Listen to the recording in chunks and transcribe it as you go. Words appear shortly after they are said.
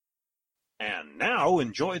And now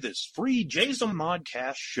enjoy this free Jason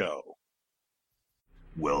Modcast show.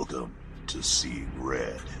 Welcome to Seeing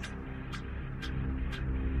Red.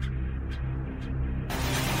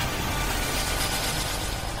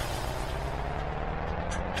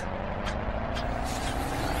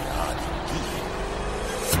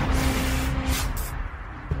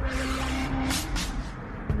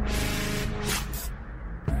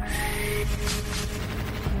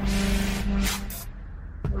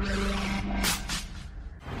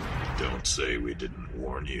 Don't say we didn't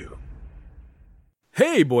warn you.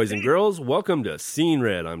 Hey, boys and girls, welcome to Seeing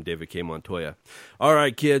Red. I'm David K. Montoya. All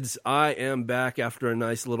right, kids, I am back after a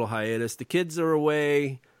nice little hiatus. The kids are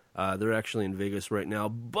away. They're actually in Vegas right now,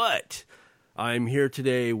 but I'm here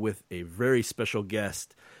today with a very special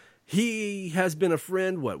guest. He has been a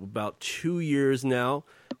friend, about 2 years now.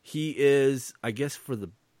 He is, I guess for the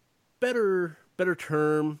better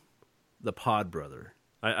term, the pod brother.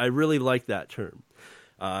 I really like that term.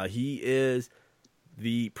 He is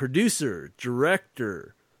the producer,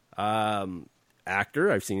 director,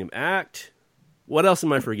 actor. I've seen him act. What else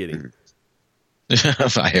am I forgetting?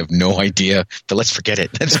 I have no idea, but let's forget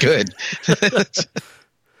it. That's good.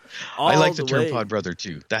 I like the term pod brother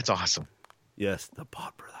too. That's awesome. Yes, the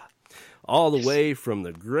pod brother. All the way from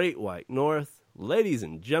the Great White North. Ladies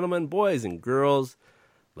and gentlemen, boys and girls,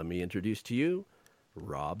 let me introduce to you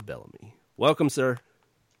Rob Bellamy. Welcome, sir.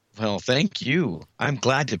 Well, thank you. I'm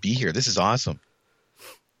glad to be here. This is awesome.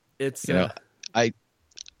 It's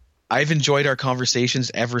I've enjoyed our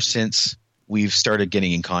conversations ever since we've started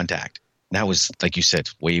getting in contact. That was, like you said,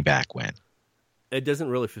 way back when. It doesn't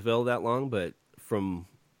really fulfill that long, but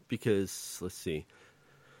because let's see,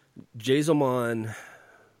 Jazomon,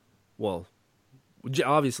 well,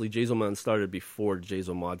 obviously Jazomon started before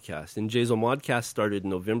Jason Modcast, and Jason Modcast started in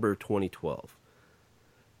November 2012.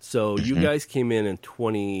 So you guys came in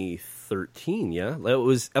 2013, yeah? It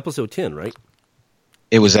was episode 10, right?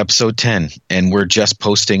 It was episode 10, and we're just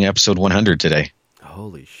posting episode 100 today.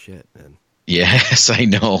 Holy shit, man. Yes, I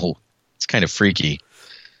know. It's kind of freaky.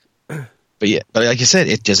 But like you said,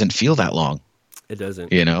 it doesn't feel that long. It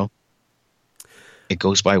doesn't. You know? It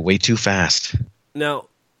goes by way too fast. Now,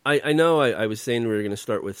 I know I was saying we were going to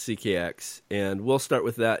start with CKX, and we'll start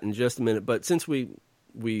with that in just a minute. But since we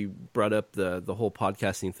brought up the whole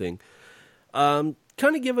podcasting thing, kind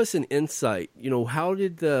of give us an insight. You know, how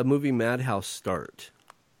did the movie Madhouse start?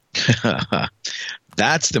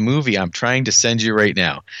 That's the movie I'm trying to send you right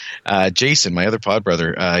now. Jason, my other pod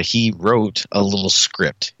brother, he wrote a little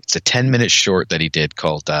script. It's a 10-minute short that he did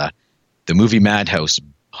called The Movie Madhouse,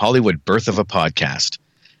 Hollywood Birth of a Podcast.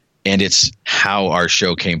 And it's how our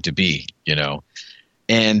show came to be, you know.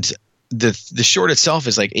 And the short itself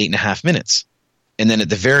is like 8.5 minutes. And then at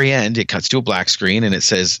the very end, it cuts to a black screen and it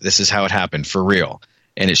says, "This is how it happened for real."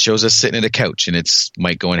 And it shows us sitting at a couch and it's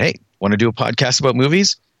Mike going, "Hey, want to do a podcast about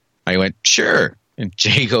movies?" I went, "Sure." And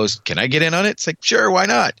Jay goes, "Can I get in on it?" It's like, "Sure, why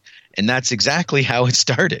not?" And that's exactly how it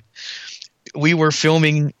started. We were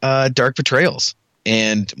filming Dark Betrayals,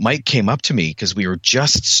 and Mike came up to me because we were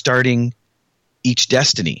just starting Each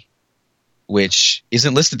Destiny, which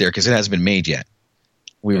isn't listed there because it hasn't been made yet.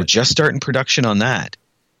 We were just starting production on that.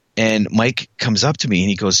 And Mike comes up to me and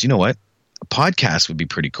he goes, "You know what? A podcast would be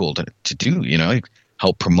pretty cool to do, you know,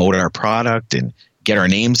 help promote our product and get our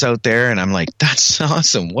names out there." And I'm like, "That's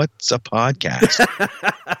awesome. What's a podcast?"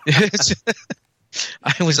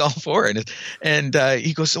 I was all for it. And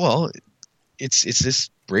he goes, "Well, it's this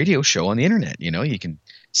radio show on the internet. You know, you can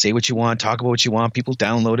say what you want, talk about what you want. People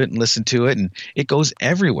download it and listen to it, and it goes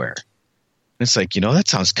everywhere." And it's like, you know, that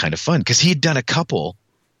sounds kind of fun. Because he had done a couple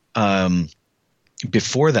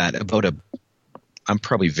before that about I'm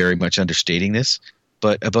probably very much understating this,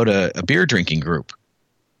 but about a beer drinking group.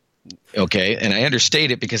 Okay. And I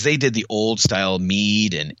understate it because they did the old style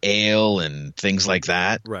mead and ale and things like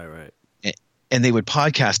that. Right. And they would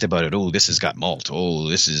podcast about it. "Oh, this has got malt. Oh,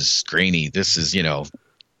 this is grainy. This is," you know,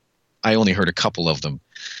 I only heard a couple of them,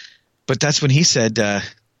 but that's when he said,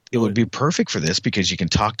 it would be perfect for this because you can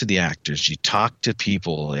talk to the actors, you talk to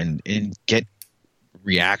people and get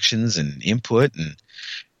reactions and input, and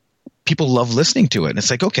people love listening to it. And it's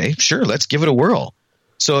like, okay, sure, let's give it a whirl.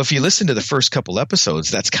 So if you listen to the first couple episodes,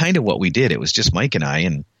 that's kind of what we did. It was just Mike and I,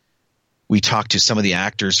 and we talked to some of the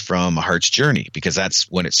actors from A Heart's Journey because that's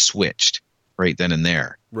when it switched right then and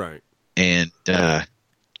there. Right. And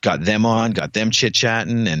got them on, got them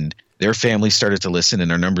chit-chatting, and their family started to listen,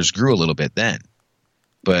 and our numbers grew a little bit then.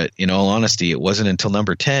 But in all honesty, it wasn't until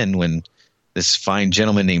number 10 when this fine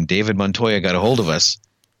gentleman named David Montoya got a hold of us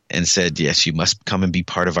and said, "Yes, you must come and be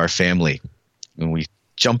part of our family." And we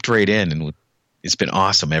jumped right in, and it's been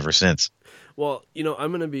awesome ever since. Well,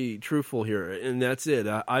 I'm going to be truthful here, and that's it.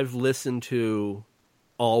 I've listened to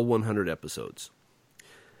all 100 episodes.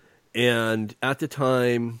 And at the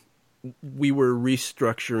time, we were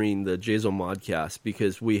restructuring the JZO Modcast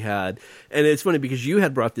because we had, and it's funny because you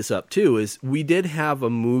had brought this up too, is we did have a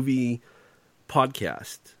movie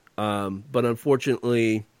podcast, but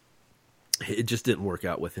unfortunately, it just didn't work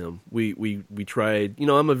out with him. We tried,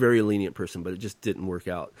 I'm a very lenient person, but it just didn't work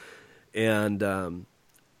out. And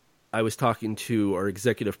I was talking to our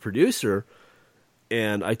executive producer,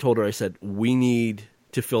 and I told her, I said, we need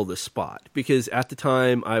to fill this spot, because at the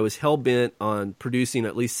time I was hell-bent on producing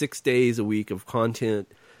at least 6 days a week of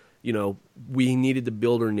content. We needed to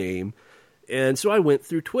build our name. And so I went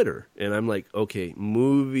through Twitter, and I'm like, okay,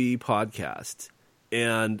 movie podcast.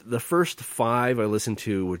 And the first 5 I listened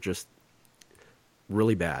to were just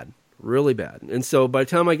really bad. And so by the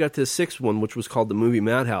time I got to the 6th one, which was called The Movie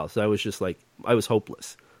Madhouse, I was just like, I was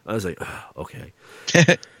hopeless. I was like, oh, okay.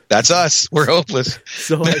 That's us. We're hopeless.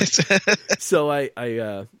 So I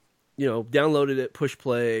downloaded it, push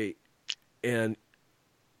play, and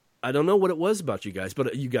I don't know what it was about you guys, but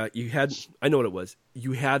I know what it was.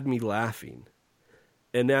 You had me laughing.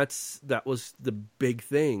 And that was the big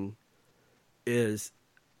thing, is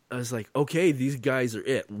I was like, okay, these guys are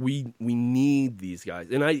it. We need these guys.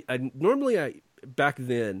 And I normally back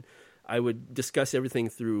then I would discuss everything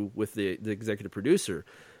through with the executive producer,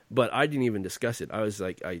 but I didn't even discuss it. I was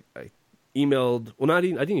like, I emailed. Well, I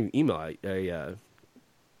didn't even email. I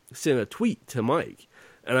sent a tweet to Mike,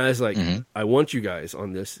 and I was like, I want you guys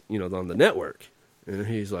on this, on the network. And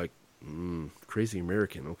he's like, crazy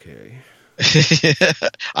American, okay.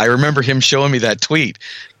 I remember him showing me that tweet,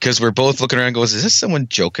 because we're both looking around and goes, is this someone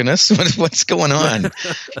joking us? What's going on?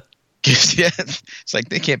 It's like,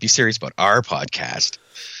 they can't be serious about our podcast.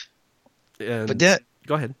 And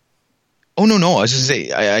go ahead. Oh, no. I was just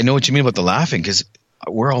saying, I know what you mean about the laughing, because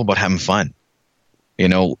we're all about having fun.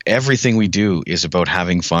 Everything we do is about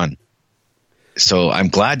having fun. So I'm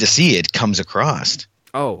glad to see it comes across.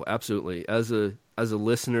 Oh, absolutely. As a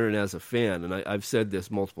listener and as a fan, and I've said this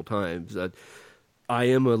multiple times, that I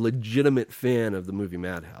am a legitimate fan of the movie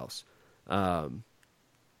Madhouse, to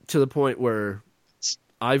the point where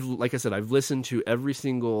I've listened to every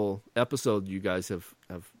single episode you guys have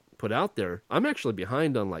put out there. I'm actually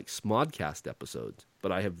behind on like Smodcast episodes,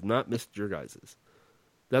 but I have not missed your guys's.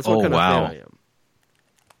 That's what kind of fan I am.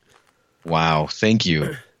 Wow, thank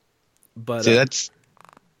you. But see, that's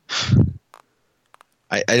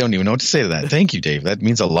I don't even know what to say to that. Thank you, Dave. That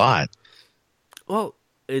means a lot. Well,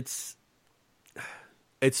 it's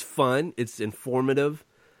fun, it's informative,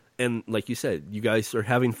 and like you said, you guys are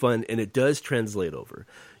having fun, and it does translate over.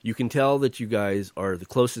 You can tell that you guys are the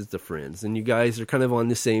closest of friends, and you guys are kind of on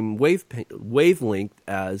the same wavelength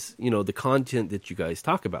as, the content that you guys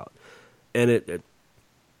talk about. And it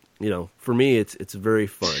for me, it's very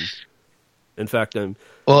fun. In fact,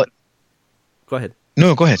 Go ahead.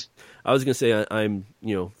 No, go ahead. I was going to say I'm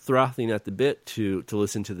frothing at the bit to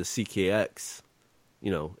listen to the CKX,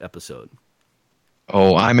 episode.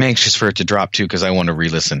 Oh, I'm anxious for it to drop too, because I want to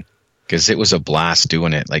re-listen, because it was a blast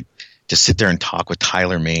doing it. Like, just sit there and talk with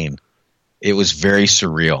Tyler Mane. It was very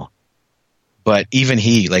surreal. But even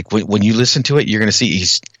he, like, when you listen to it, you're going to see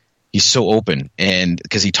he's so open, and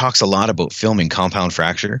because he talks a lot about filming Compound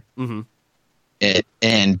Fracture. Mm-hmm.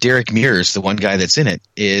 And Derek Mears, the one guy that's in it,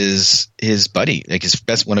 is his buddy, like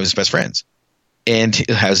one of his best friends. And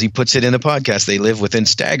as he puts it in the podcast, they live within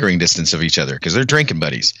staggering distance of each other because they're drinking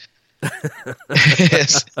buddies.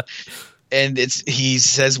 Yes. And he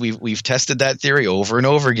says we've tested that theory over and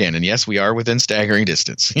over again, and yes, we are within staggering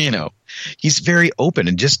distance. He's very open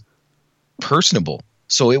and just personable.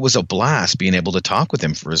 So it was a blast being able to talk with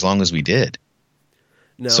him for as long as we did.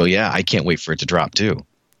 No. So yeah, I can't wait for it to drop too.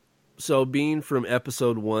 So being from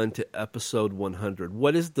episode 1 to episode 100,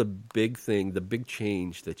 what is the big thing, the big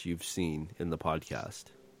change that you've seen in the podcast?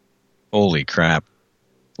 Holy crap.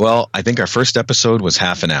 Well, I think our first episode was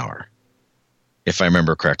half an hour, if I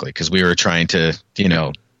remember correctly, because we were trying to,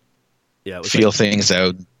 feel things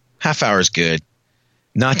out. Half hour is good.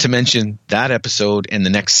 Not to mention that episode and the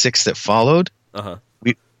next 6 that followed. Uh-huh.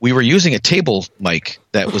 We were using a table mic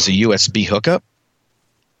that was a USB hookup,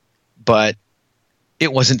 but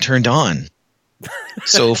it wasn't turned on.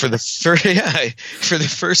 So for the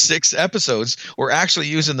first 6 episodes, we're actually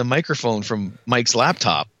using the microphone from Mike's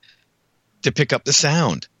laptop to pick up the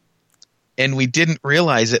sound. And we didn't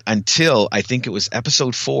realize it until I think it was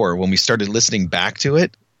episode 4 when we started listening back to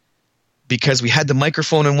it, because we had the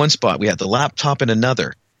microphone in one spot, we had the laptop in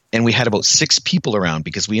another, and we had about 6 people around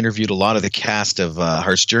because we interviewed a lot of the cast of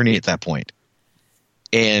Heart's Journey at that point.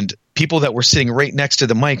 And people that were sitting right next to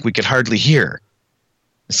the mic, we could hardly hear.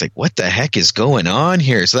 It's like, what the heck is going on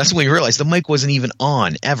here? So that's when we realized the mic wasn't even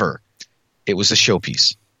on ever. It was a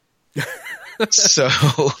showpiece. So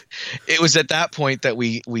it was at that point that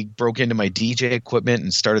we broke into my DJ equipment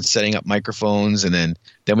and started setting up microphones, and then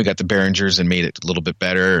we got the Behringers and made it a little bit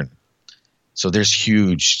better. So there's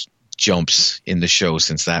huge jumps in the show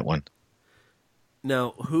since that one.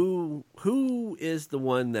 Now, who is the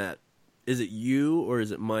one that, is it you or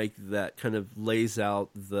is it Mike that kind of lays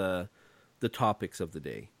out the topics of the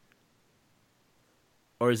day?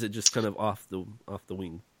 Or is it just kind of off the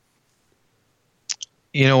wing?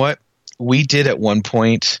 You know what? We did at one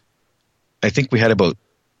point, I think we had about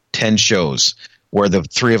 10 shows where the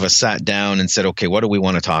three of us sat down and said, okay, what do we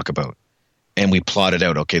want to talk about? And we plotted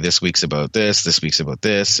out, okay, this week's about this week's about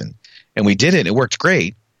this. And we did it. It worked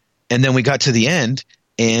great. And then we got to the end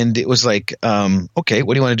and it was like, okay,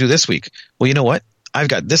 what do you want to do this week? Well, you know what? I've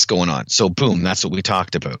got this going on. So boom, that's what we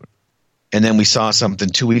talked about. And then we saw something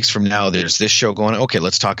 2 weeks from now, there's this show going on. Okay,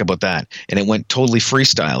 let's talk about that. And it went totally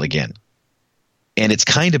freestyle again. And it's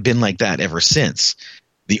kind of been like that ever since.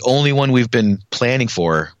 The only one we've been planning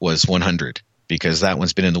for was 100 because that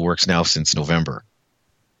one's been in the works now since November.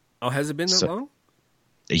 Oh, has it been that long?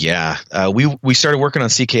 Yeah. We started working on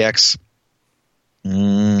CKX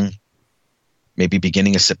maybe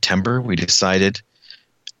beginning of September. We decided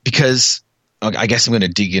because I guess I'm going to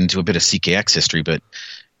dig into a bit of CKX history, but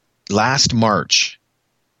last March,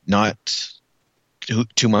 not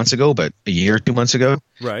 2 months ago, but a year, 2 months ago,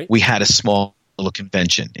 right, we had a small little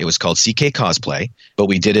convention. It was called CK Cosplay, but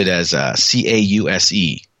we did it as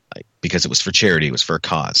CAUSE because it was for charity. It was for a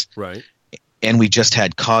cause. Right. And we just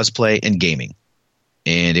had cosplay and gaming.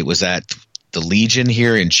 And it was at the Legion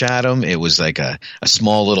here in Chatham. It was like a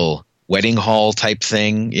small little wedding hall type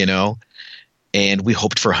thing, you know, and we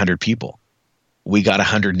hoped for 100 people. We got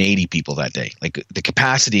 180 people that day. Like the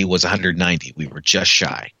capacity was 190. We were just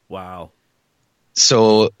shy. Wow.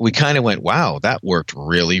 So we kind of went, wow, that worked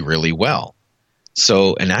really, really well.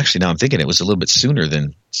 So, and actually now I'm thinking it was a little bit sooner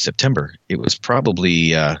than September. It was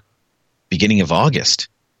probably beginning of August.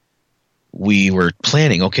 We were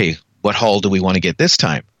planning, okay, what hall do we want to get this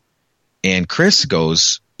time? And Chris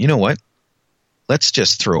goes, you know what? Let's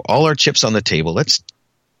just throw all our chips on the table. Let's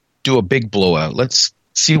do a big blowout. Let's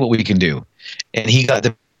see what we can do. And he got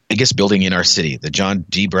the biggest building in our city, the John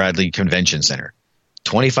D. Bradley Convention Center,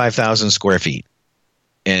 25,000 square feet.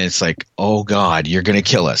 And it's like, oh God, you're going to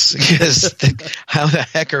kill us because how the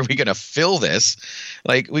heck are we going to fill this?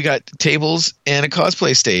 Like we got tables and a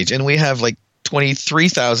cosplay stage and we have like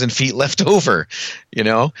 23,000 feet left over, you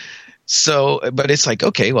know? So, but it's like,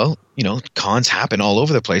 okay, well, you know, cons happen all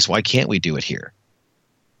over the place. Why can't we do it here?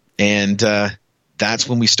 And that's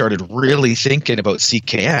when we started really thinking about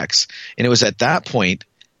CKX. And it was at that point,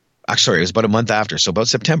 actually, it was about a month after. So about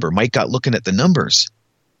September, Mike got looking at the numbers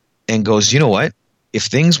and goes, you know what? If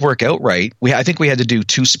things work out right, I think we had to do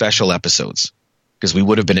 2 special episodes because we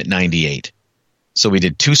would have been at 98. So we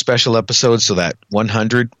did 2 special episodes so that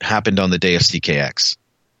 100 happened on the day of CKX.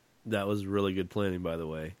 That was really good planning, by the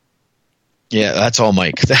way. Yeah, that's all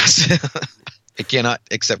Mike. I cannot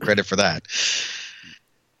accept credit for that.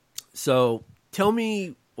 So tell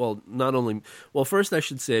me, first I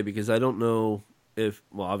should say, because I don't know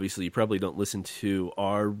obviously you probably don't listen to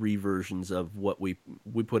our reversions of what we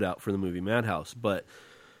put out for the movie Madhouse, but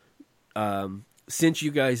since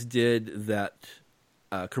you guys did that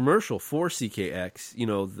commercial for CKX, you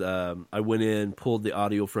know, I went in, pulled the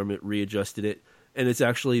audio from it, readjusted it, and it's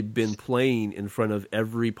actually been playing in front of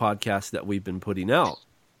every podcast that we've been putting out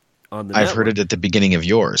on the network. I've heard it at the beginning of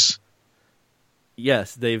yours.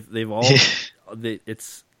 Yes, they've all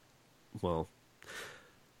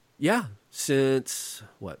since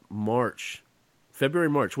February,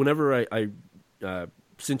 March, whenever I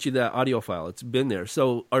sent you that audio file, it's been there.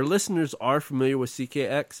 So our listeners are familiar with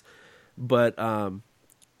CKX, but kind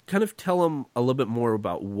of tell them a little bit more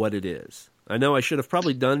about what it is. I know I should have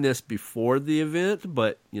probably done this before the event,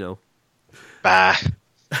 but, you know.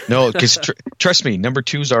 No, because trust me, number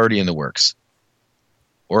 2 is already in the works.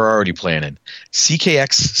 We're already planning.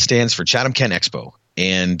 CKX stands for Chatham Kent Expo.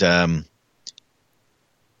 And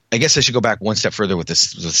I guess I should go back one step further with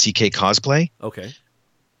this with CK Cosplay. Okay.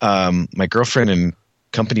 My girlfriend and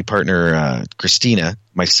company partner, Christina,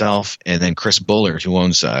 myself, and then Chris Bullard, who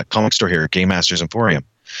owns a comic store here at Game Masters Emporium.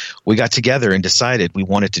 We got together and decided we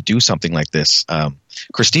wanted to do something like this.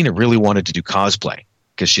 Christina really wanted to do cosplay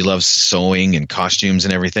because she loves sewing and costumes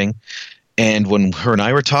and everything. And when her and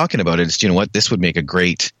I were talking about it, it's, you know what, this would make a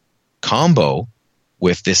great combo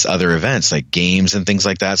with this other events like games and things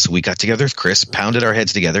like that. So we got together with Chris, pounded our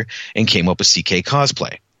heads together, and came up with CK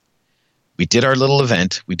Cosplay. we did our little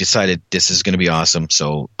event. We decided this is going to be awesome.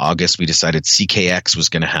 So August, we decided CKX was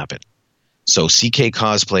going to happen. So CK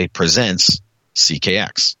Cosplay presents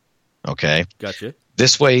CKX. Okay. Gotcha.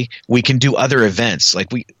 This way we can do other events.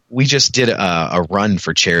 Like we just did a run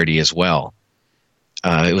for charity as well.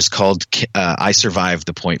 It was called I Survived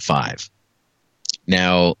the .5.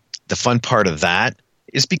 Now, the fun part of that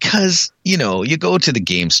is because, you know, you go to the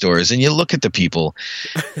game stores and you look at the people.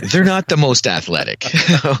 They're not the most athletic.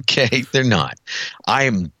 Okay? They're not. I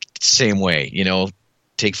am the same way. You know,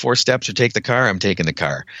 take 4 steps or take the car. I'm taking the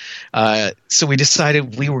car. So we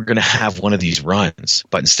decided we were going to have one of these runs.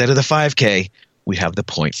 But instead of the 5K, we have the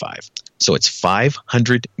 .5. So it's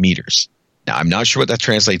 500 meters. Now, I'm not sure what that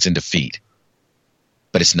translates into feet,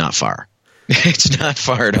 but it's not far. It's not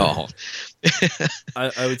far at all.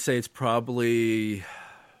 I would say it's probably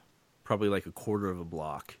like a quarter of a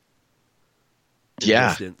block. Yeah,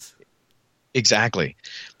 distance. Exactly.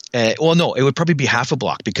 Well, no, it would probably be half a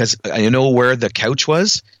block because I know where the couch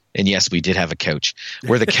was. And yes, we did have a couch.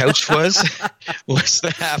 Where the couch was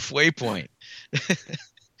the halfway point.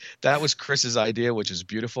 That was Chris's idea, which is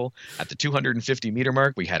beautiful. At the 250 meter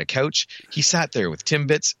mark, we had a couch. He sat there with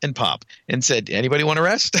Timbits and Pop and said, "Anybody want to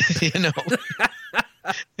rest?" You know.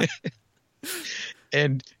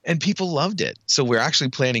 And people loved it. So we're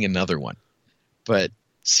actually planning another one. But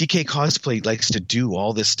CK Cosplay likes to do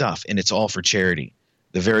all this stuff, and it's all for charity.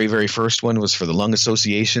 The very, very first one was for the Lung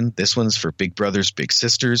Association. This one's for Big Brothers Big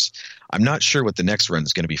Sisters. I'm not sure what the next run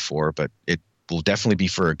is going to be for, but it will definitely be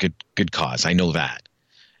for a good cause. I know that.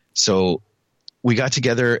 So we got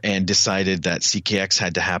together and decided that CKX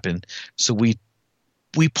had to happen. So we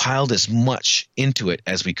piled as much into it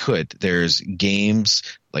as we could. There's games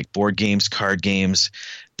like board games, card games.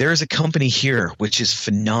 There's a company here which is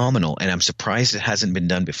phenomenal, and I'm surprised it hasn't been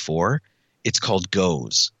done before. It's called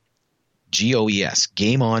GOES, GOES,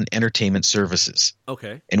 Game On Entertainment Services.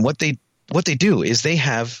 Okay. And what they do is they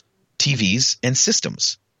have TVs and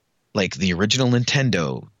systems like the original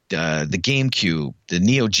Nintendo, the GameCube, the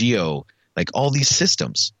Neo Geo, like all these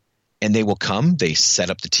systems. And they will come, they set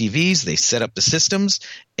up the TVs, they set up the systems,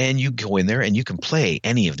 and you go in there and you can play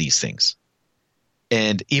any of these things.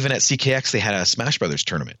 And even at CKX, they had a Smash Brothers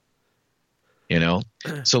tournament, you know?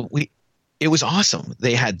 So it was awesome.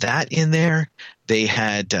 They had that in there. They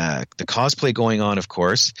had the cosplay going on, of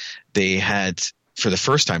course. They had, for the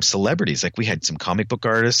first time, celebrities. Like we had some comic book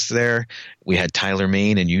artists there. We had Tyler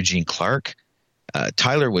Mane and Eugene Clark.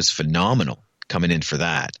 Tyler was phenomenal coming in for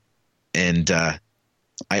that. And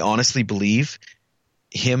I honestly believe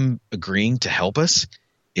him agreeing to help us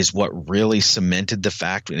is what really cemented the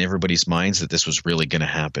fact in everybody's minds that this was really going to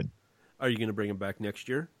happen. Are you going to bring him back next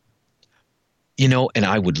year? You know, and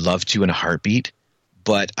I would love to in a heartbeat,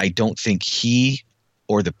 but I don't think he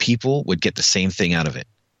or the people would get the same thing out of it.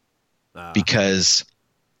 Because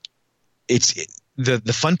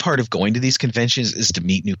the fun part of going to these conventions is to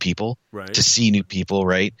meet new people, right, to see new people,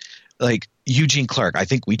 right? Like Eugene Clark, I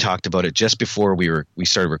think we talked about it just before we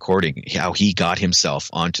started recording, how he got himself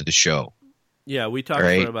onto the show. Yeah, we talked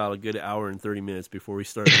for about a good hour and 30 minutes before we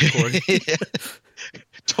started recording.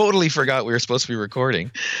 Totally forgot we were supposed to be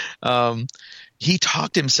recording. He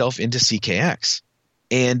talked himself into CKX,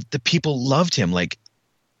 and the people loved him. Like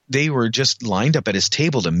they were just lined up at his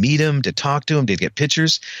table to meet him, to talk to him, to get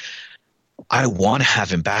pictures. I want to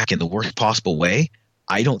have him back in the worst possible way.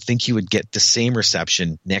 I don't think he would get the same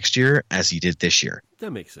reception next year as he did this year.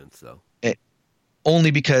 That makes sense, though.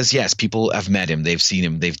 Only because, yes, people have met him. They've seen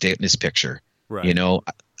him. They've taken his picture. Right. You know,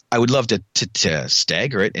 I would love to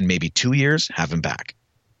stagger it and maybe 2 years, have him back.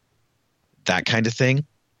 That kind of thing.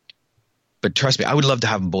 But trust me, I would love to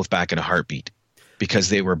have them both back in a heartbeat because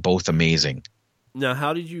they were both amazing. Now,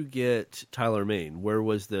 how did you get Tyler Mane?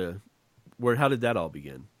 How did that all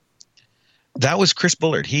begin? That was Chris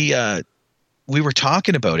Bullard. We were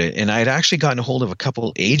talking about it, and I had actually gotten a hold of a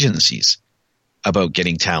couple agencies about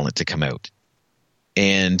getting talent to come out.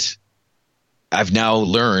 And I've now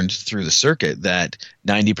learned through the circuit that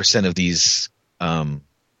 90% of these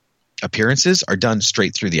appearances are done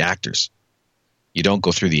straight through the actors. You don't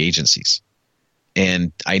go through the agencies.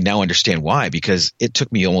 And I now understand why, because it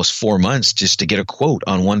took me almost 4 months just to get a quote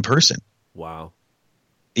on one person. Wow.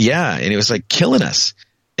 Yeah, and it was like killing us.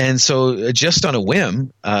 And so just on a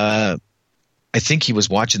whim, I think he was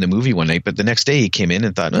watching the movie one night, but the next day he came in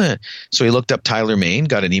and thought, So he looked up Tyler Mane,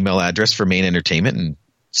 got an email address for Mane Entertainment, and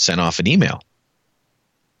sent off an email.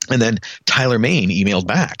 And then Tyler Mane emailed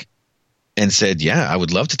back and said, yeah, I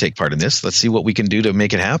would love to take part in this. Let's see what we can do to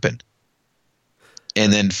make it happen.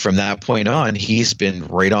 And then from that point on, he's been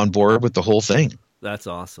right on board with the whole thing. That's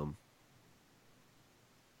awesome.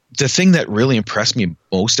 the thing that really impressed me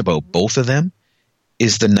most about both of them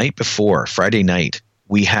is the night before, Friday night,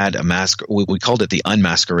 we had a we called it the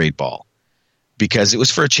Unmasquerade Ball, because it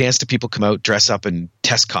was for a chance to people come out, dress up and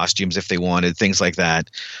test costumes if they wanted, things like that.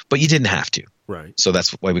 But you didn't have to. Right. So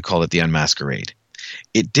that's why we call it the Unmasquerade.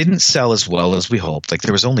 It didn't sell as well as we hoped. Like,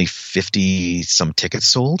 there was only 50 some tickets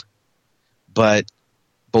sold, but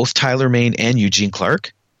both Tyler Mane and Eugene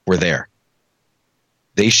Clark were there.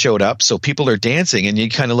 They showed up, so people are dancing, and you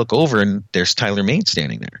kind of look over, and there's Tyler Mane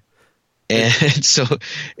standing there. And so,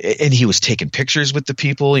 and he was taking pictures with the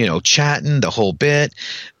people, you know, chatting the whole bit.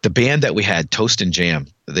 The band that we had, Toast and Jam,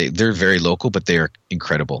 they're very local, but they are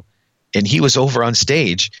incredible. And he was over on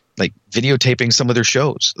stage, like, videotaping some of their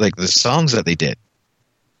shows, like the songs that they did.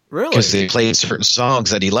 Really? Because they played certain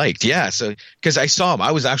songs that he liked. Yeah. So, because I saw him,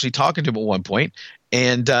 I was actually talking to him at one point,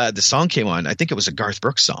 and the song came on. I think it was a Garth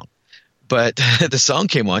Brooks song, but the song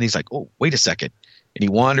came on. He's like, "Oh, wait a second." And he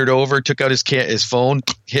wandered over, took out his phone,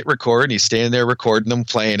 hit record, and he's standing there recording them,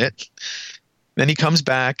 playing it. Then he comes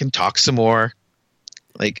back and talks some more.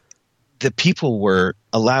 Like, the people were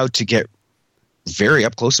allowed to get very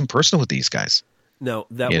up close and personal with these guys. No,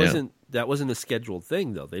 that wasn't a scheduled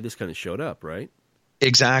thing, though. They just kind of showed up, right?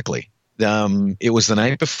 Exactly. It was the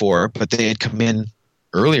night before, but they had come in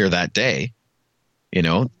earlier that day, you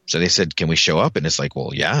know, so they said, "Can we show up?" And it's like,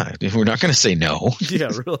 well, yeah, we're not going to say no. Yeah,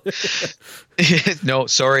 really? No,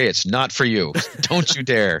 sorry, it's not for you. Don't you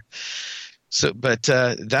dare. So, but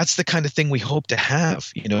that's the kind of thing we hope to have,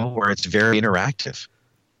 you know, where it's very interactive.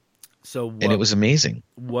 And it was amazing.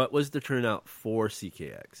 What was the turnout for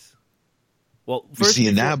CKX? Well, first,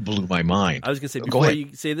 and that blew my mind. I was going to say, before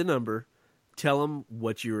you say the number, tell them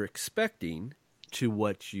what you're expecting to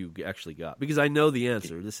what you actually got. Because I know the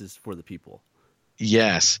answer. This is for the people.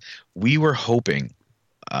 Yes. We were hoping,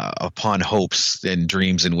 upon hopes and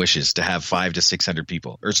dreams and wishes, to have 500 to 600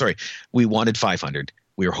 people. Or sorry, we wanted 500.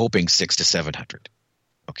 We were hoping 600 to 700.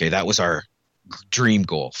 Okay, that was our dream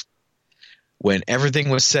goal. When everything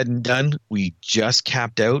was said and done, we just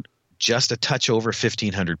capped out just a touch over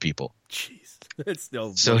 1,500 people. Jeez. That's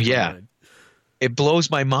still so, yeah. Mind. It blows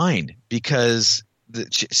my mind because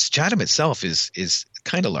Chatham itself is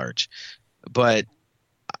kind of large, but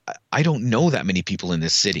I don't know that many people in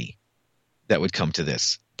this city that would come to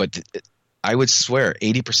this. But I would swear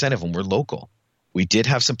 80% of them were local. We did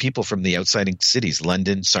have some people from the outside cities,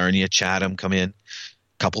 London, Sarnia, Chatham come in. A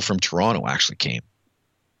couple from Toronto actually came.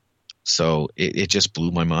 So it just blew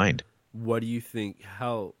my mind. What do you think?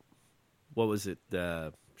 What was it?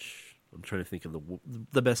 I'm trying to think of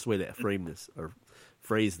the best way to frame this, or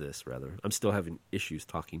phrase this, rather. I'm still having issues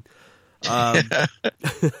talking.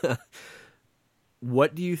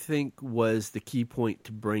 What do you think was the key point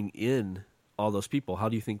to bring in all those people? How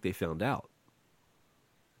do you think they found out?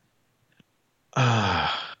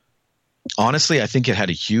 Honestly, I think it had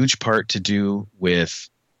a huge part to do with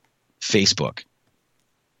Facebook.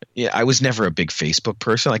 Yeah, I was never a big Facebook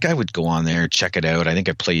person. Like, I would go on there, check it out. I think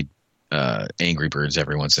I played Angry Birds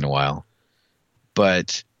every once in a while.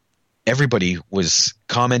 But everybody was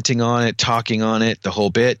commenting on it, talking on it, the whole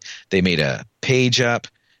bit. They made a page up,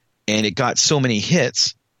 and it got so many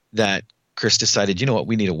hits that Chris decided, you know what,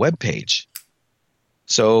 we need a web page.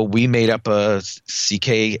 So we made up a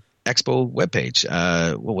CK Expo webpage.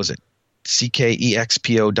 What was it?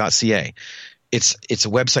 CKEXPO.ca. It's a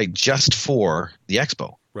website just for the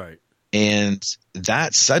expo. Right. And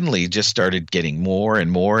that suddenly just started getting more and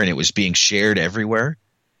more, and it was being shared everywhere.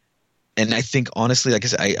 And I think, honestly, like I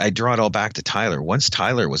said, I draw it all back to Tyler. Once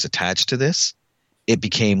Tyler was attached to this, it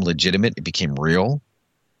became legitimate. It became real.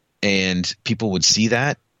 And people would see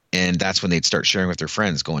that, and that's when they'd start sharing with their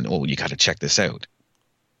friends going, "Oh, you got to check this out."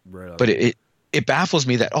 Right. But it baffles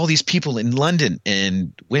me that all these people in London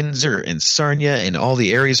and Windsor and Sarnia and all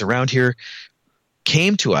the areas around here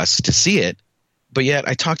came to us to see it. But yet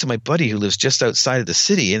I talked to my buddy who lives just outside of the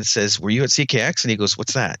city and says, "Were you at CKX?" And he goes,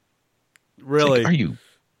 "What's that?" Really? Like, are you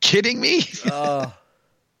kidding me?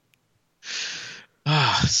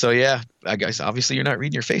 So yeah, I guess obviously you're not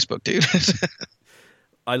reading your Facebook, dude.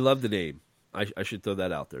 I love the name. I should throw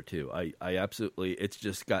that out there too. I absolutely, it's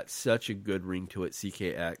just got such a good ring to it.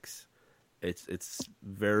 CKX. It's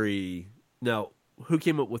very, now who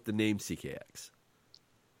came up with the name CKX?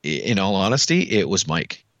 In all honesty, it was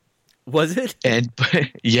Mike. Was it? And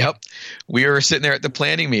yep, we were sitting there at the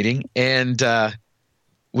planning meeting, and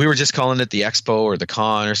we were just calling it the expo or the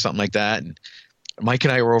con or something like that. And Mike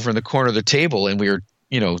and I were over in the corner of the table, and we were,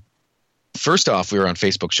 first off, we were on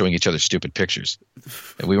Facebook showing each other stupid pictures,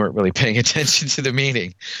 and we weren't really paying attention to the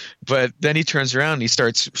meeting. But then he turns around and he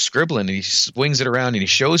starts scribbling, and he swings it around and he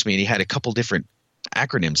shows me, and he had a couple different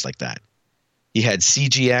acronyms like that. He had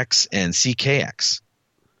CGX and CKX.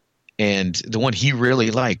 And the one he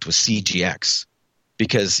really liked was CGX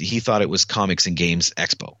because he thought it was Comics and Games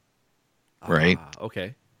Expo. Right?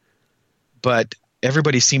 Okay. But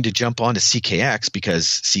everybody seemed to jump on to CKX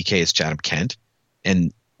because CK is Chatham Kent,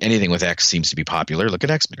 and anything with X seems to be popular. Look at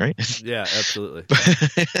X-Men, right? Yeah, absolutely.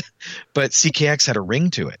 But CKX had a ring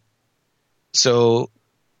to it. So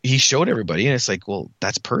he showed everybody, and it's like, well,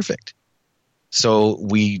 that's perfect. So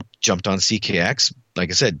we jumped on CKX. Like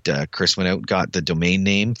I said, Chris went out, got the domain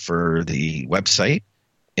name for the website,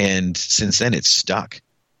 and since then it's stuck.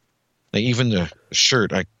 Like even the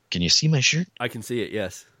shirt, can you see my shirt? I can see it,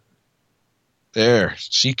 yes. There,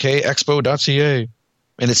 ckexpo.ca.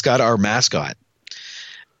 And it's got our mascot,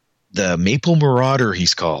 the Maple Marauder,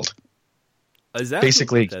 he's called. Is that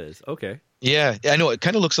basically what that is? Okay. Yeah, I know. It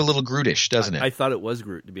kind of looks a little Grootish, doesn't it? I thought it was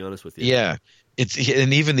Groot, to be honest with you. Yeah.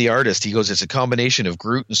 And even the artist, he goes, it's a combination of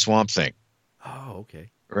Groot and Swamp Thing. Oh, okay.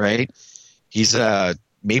 Right? He's a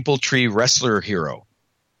Maple Tree wrestler hero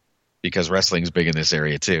because wrestling's big in this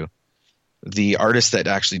area too. The artist that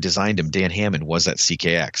actually designed him, Dan Hammond, was at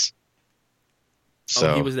CKX.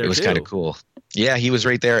 So he was there it was too. kind of cool. Yeah, he was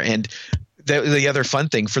right there. And the other fun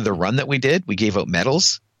thing for the run that we did, we gave out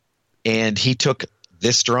medals, and he took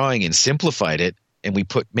this drawing and simplified it, and we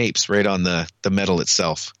put Mapes right on the medal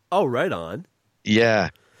itself. Oh, right on. Yeah.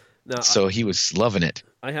 Now, So he was loving it.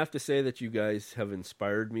 I have to say that you guys have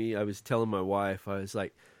inspired me. I was telling my wife, I was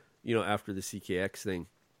like, after the CKX thing,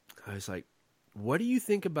 I was like, what do you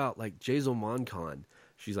think about like JazoMonCon?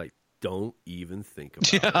 She's like, don't even think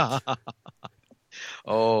about it.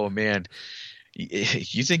 Oh, man.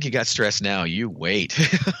 You think you got stressed now. You wait.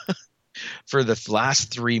 For the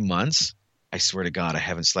last 3 months, I swear to God, I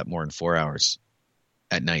haven't slept more than 4 hours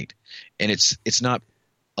at night. And it's not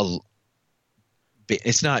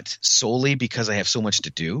solely because I have so much to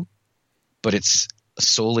do, but it's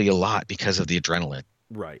solely a lot because of the adrenaline.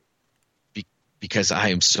 Right. Because I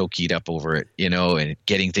am so keyed up over it, and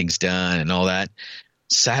getting things done and all that.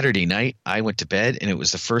 Saturday night, I went to bed, and it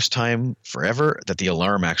was the first time forever that the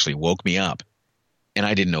alarm actually woke me up, and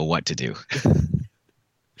I didn't know what to do.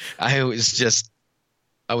 I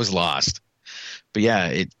was lost. But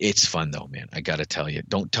yeah, it's fun though, man. I got to tell you,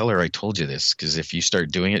 don't tell her I told you this, because if you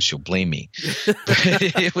start doing it, she'll blame me. But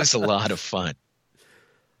it was a lot of fun.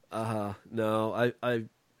 No,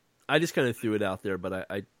 I just kind of threw it out there,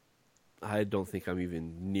 but I don't think I'm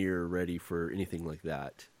even near ready for anything like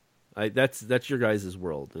that. That's your guys'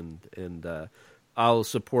 world, and I'll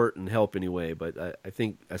support and help anyway. But I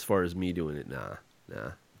think as far as me doing it, nah.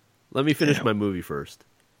 Let me finish my movie first.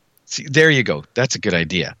 See, there you go. That's a good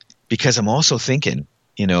idea. Because I'm also thinking,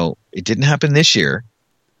 it didn't happen this year.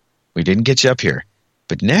 We didn't get you up here.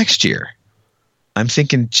 But next year, I'm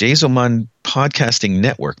thinking Jazomon Podcasting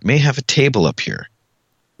Network may have a table up here.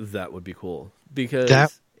 That would be cool.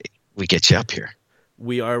 Because we get you up here.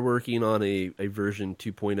 We are working on a version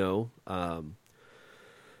 2.0.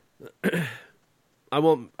 I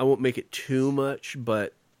won't make it too much,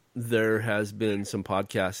 but there has been some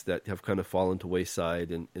podcasts that have kind of fallen to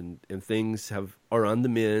wayside, and things are on the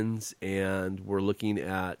mends, and we're looking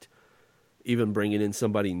at even bringing in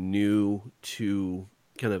somebody new to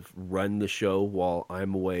kind of run the show while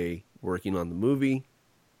I'm away working on the movie.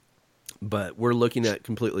 But we're looking at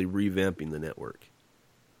completely revamping the network.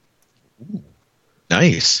 Ooh,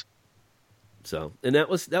 nice. So, and that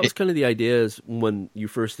was kind of the idea is when you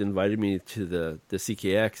first invited me to the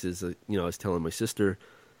CKX is, I was telling my sister,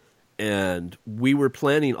 and we were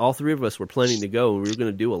planning, all three of us were planning to go, and we were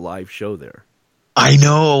going to do a live show there. I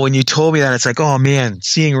know. When you told me that, it's like, oh man,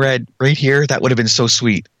 seeing red right here, that would have been so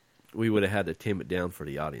sweet. We would have had to tame it down for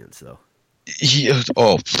the audience, though.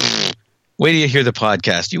 Wait till you hear the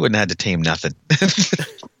podcast. You wouldn't have had to tame nothing.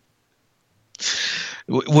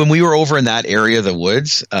 When we were over in that area of the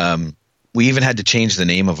woods, we even had to change the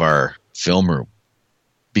name of our film room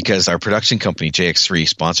because our production company, JX3,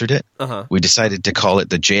 sponsored it. Uh-huh. We decided to call it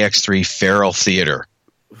the JX3 Feral Theater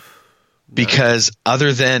because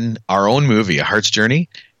other than our own movie, A Heart's Journey,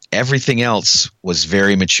 everything else was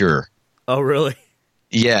very mature. Oh, really?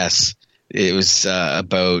 Yes. It was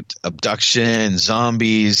about abduction,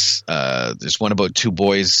 zombies. There's one about two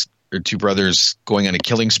brothers going on a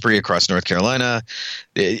killing spree across North Carolina.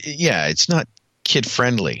 It's not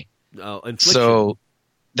kid-friendly. Oh, and so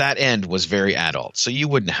that end was very adult. So you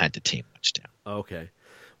wouldn't have had to tame much down. Okay.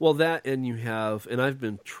 Well, that and you have, and I've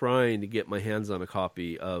been trying to get my hands on a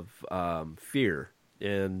copy of Fear.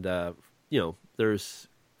 And, there's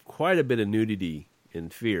quite a bit of nudity in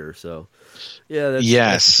Fear. So, yeah,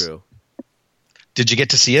 that's true. Did you get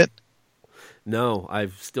to see it? No,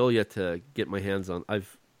 I've still yet to get my hands on.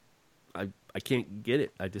 can't get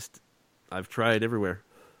it. I've tried everywhere.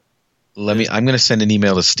 I'm going to send an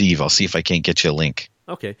email to Steve. I'll see if I can't get you a link.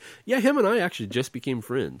 Okay. Yeah, him and I actually just became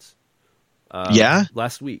friends. Yeah?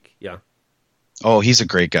 Last week. Yeah. Oh, he's a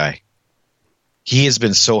great guy. He has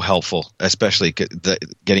been so helpful, especially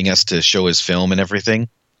getting us to show his film and everything.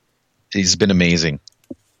 He's been amazing.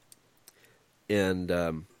 And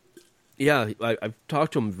I've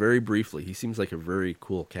talked to him very briefly. He seems like a very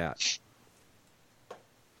cool cat.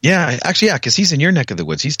 Yeah, actually, yeah, because he's in your neck of the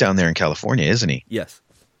woods. He's down there in California, isn't he? Yes.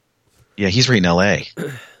 Yeah, he's right in L.A.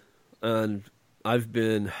 And I've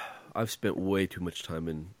spent way too much time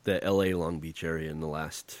in the L.A. Long Beach area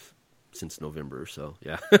since November or so.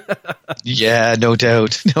 Yeah. Yeah, no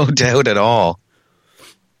doubt at all.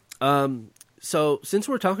 So since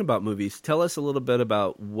we're talking about movies, tell us a little bit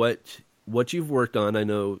about what you've worked on. I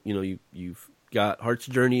know you've got Heart's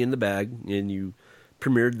Journey in the bag, and you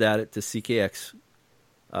premiered that at the CKX.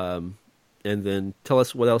 And then tell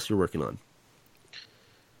us what else you're working on.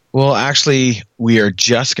 Well, actually, we are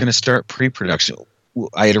just going to start pre-production.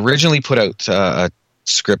 I had originally put out a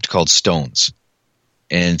script called Stones,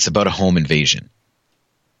 and it's about a home invasion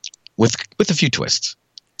with a few twists.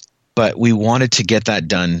 But we wanted to get that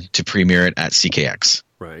done to premiere it at CKX.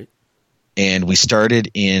 Right. And we started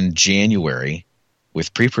in January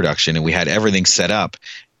with pre-production, and we had everything set up,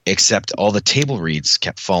 except all the table reads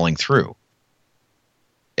kept falling through.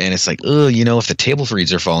 And it's like, if the table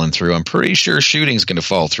reads are falling through, I'm pretty sure shooting's going to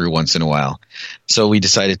fall through once in a while. So we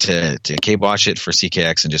decided to kibosh it for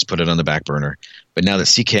CKX and just put it on the back burner. But now that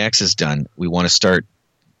CKX is done, we want to start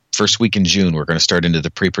first week in June. We're going to start into the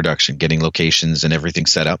pre-production, getting locations and everything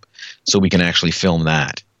set up so we can actually film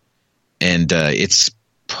that. And it's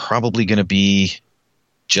probably going to be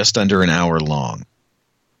just under an hour long.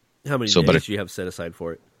 How many days do you have set aside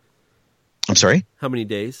for it? I'm sorry? How many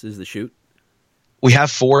days is the shoot? We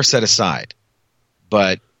have 4 set aside,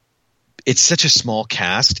 but it's such a small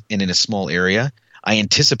cast and in a small area. I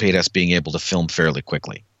anticipate us being able to film fairly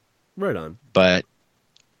quickly. Right on. But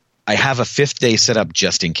I have a 5th day set up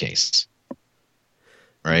just in case.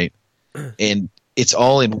 Right? And it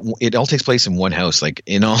all takes place in one house. Like,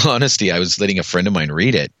 in all honesty, I was letting a friend of mine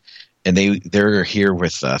read it, and they're here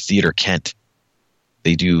with Theater Kent.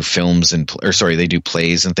 They do films they do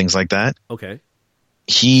plays and things like that. Okay.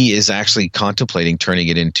 He is actually contemplating turning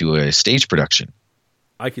it into a stage production.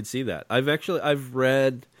 I could see that. I've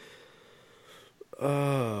read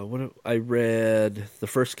I read the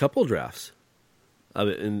first couple drafts of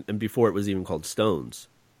it, and before it was even called Stones.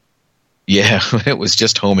 Yeah, it was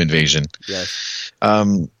just Home Invasion. Yes.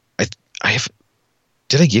 Did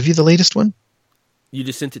I give you the latest one? You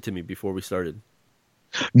just sent it to me before we started.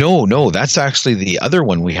 No, that's actually the other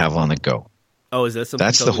one we have on the go. Oh, is that something?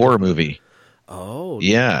 That's the horror movie. Oh,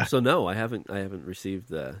 yeah. So no, I haven't received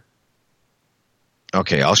the.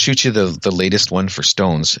 Okay, I'll shoot you the latest one for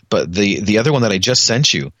Stones, but the other one that I just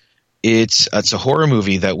sent you, it's a horror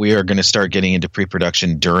movie that we are going to start getting into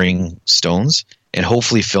pre-production during Stones and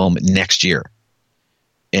hopefully film next year.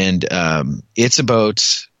 And it's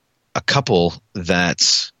about a couple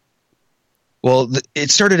that,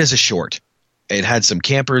 it started as a short. It had some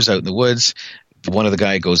campers out in the woods. One of the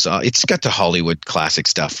guy goes, it's got the Hollywood classic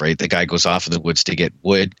stuff, right? The guy goes off in the woods to get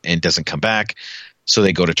wood and doesn't come back. So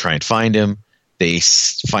they go to try and find him. They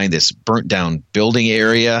find this burnt down building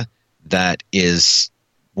area that is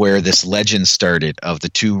where this legend started of the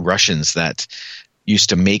 2 Russians that used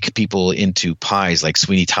to make people into pies like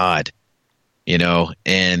Sweeney Todd,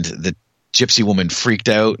 and the gypsy woman freaked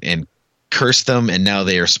out and cursed them. And now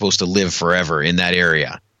they are supposed to live forever in that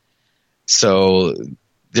area. So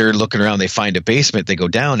they're looking around, they find a basement, they go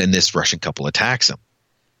down, and this Russian couple attacks them.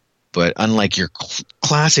 But unlike your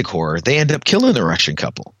classic horror, they end up killing the Russian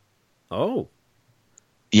couple. Oh.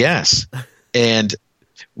 Yes. And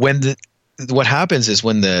what happens is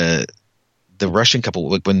when the Russian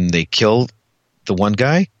couple, when they kill the one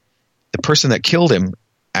guy, the person that killed him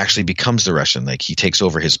actually becomes the Russian. Like, he takes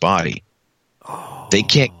over his body. Oh. They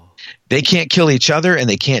can't kill each other and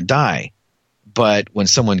they can't die. But when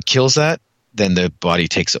someone kills that, then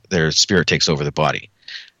their spirit takes over the body.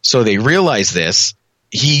 So they realize this.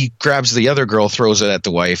 He grabs the other girl, throws it at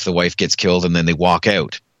the wife. The wife gets killed, and then they walk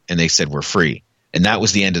out. And they said, "We're free." And that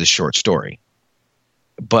was the end of the short story.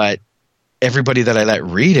 But everybody that I let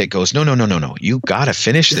read it goes, no. You got to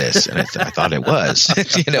finish this. And I thought it was,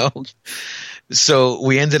 So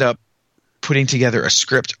we ended up putting together a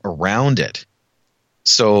script around it.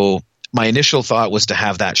 So my initial thought was to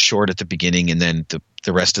have that short at the beginning and then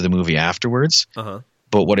the rest of the movie afterwards. Uh-huh.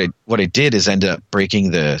 But what I did is end up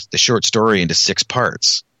breaking the short story into 6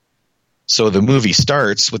 parts. So the movie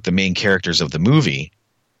starts with the main characters of the movie,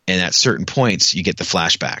 And at certain points, you get the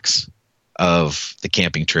flashbacks of the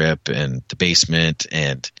camping trip and the basement.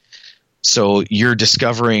 And so you're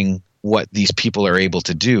discovering what these people are able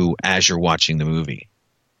to do as you're watching the movie.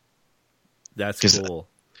 That's cool.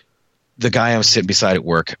 The guy I was sitting beside at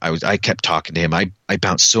work, I kept talking to him. I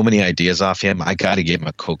bounced so many ideas off him. I got to give him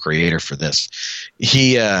a co-creator for this.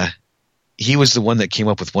 He was the one that came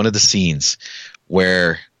up with one of the scenes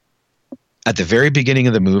where at the very beginning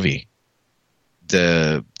of the movie,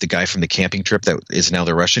 the guy from the camping trip that is now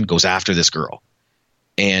the Russian goes after this girl,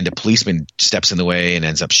 and a policeman steps in the way and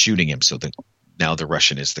ends up shooting him. So now the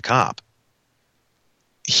Russian is the cop.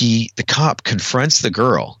 The cop confronts the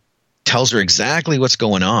girl, tells her exactly what's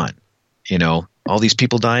going on. You know, all these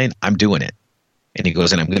people dying, I'm doing it. And he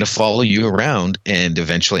goes, and I'm going to follow you around, and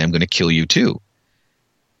eventually I'm going to kill you too.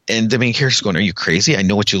 And the main character's going, are you crazy? I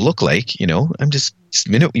know what you look like. You know, the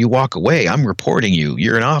minute you walk away, I'm reporting you.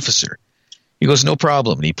 You're an officer. He goes, no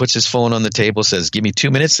problem. And he puts his phone on the table, says, give me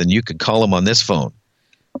 2 minutes, and you can call him on this phone.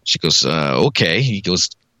 She goes, okay. He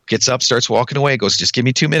goes, gets up, starts walking away, goes, just give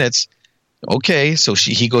me 2 minutes. Okay. So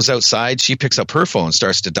he goes outside. She picks up her phone,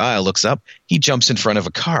 starts to dial, looks up. He jumps in front of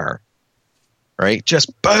a car. Right?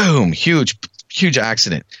 Just boom, huge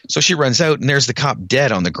accident. So she runs out, and there's the cop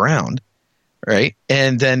dead on the ground. Right?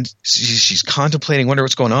 And then she's contemplating, wonder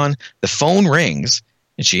what's going on. The phone rings,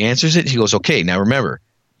 and she answers it. He goes, okay, now remember,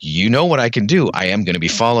 you know what I can do. I am going to be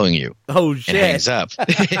following you. Oh, shit. And hangs up.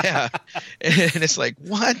 Yeah. And it's like,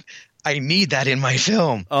 what? I need that in my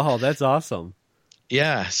film. Oh, that's awesome.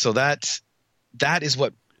 Yeah. So that is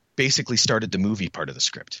what basically started the movie part of the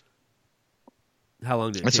script. How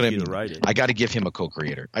long did it take you to write it? I got to give him a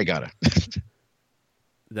co-creator. I got to.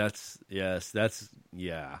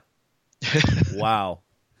 Yeah. Wow.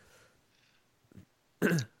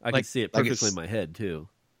 I can see it perfectly in my head, too.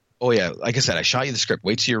 Oh, yeah. Like I said, I shot you the script.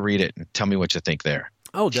 Wait till you read it and tell me what you think there.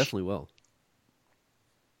 Oh, definitely will.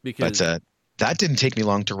 Because But that didn't take me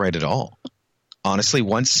long to write at all. Honestly,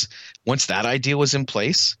 once that idea was in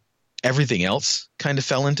place, everything else kind of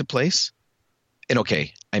fell into place. And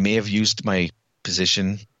okay, I may have used my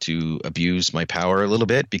position to abuse my power a little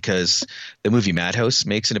bit because the movie Madhouse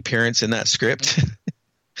makes an appearance in that script.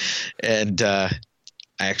 And I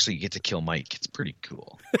actually get to kill Mike. It's pretty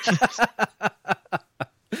cool.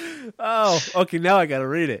 Oh, okay. Now I got to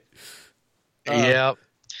read it. Yeah.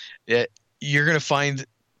 You're going to find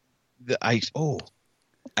that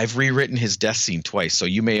I've rewritten his death scene twice. So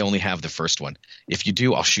you may only have the first one. If you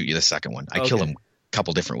do, I'll shoot you the second one. I kill him a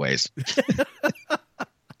couple different ways.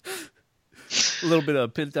 A little bit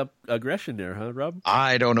of pent up aggression there, huh, Rob?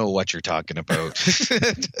 I don't know what you're talking about.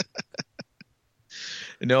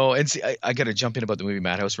 No, and see, I got to jump in about the movie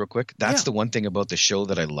Madhouse real quick. That's the one thing about the show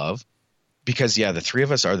that I love, because the three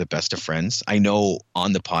of us are the best of friends. I know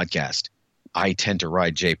on the podcast, I tend to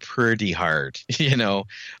ride Jay pretty hard. You know,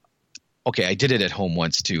 okay, I did it at home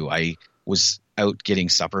once too. I was out getting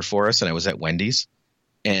supper for us, and I was at Wendy's,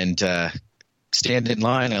 and stand in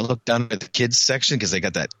line. I looked down at the kids section because they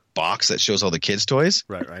got that box that shows all the kids' toys.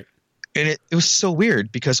 Right. And it was so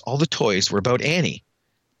weird because all the toys were about Annie,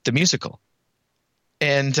 the musical.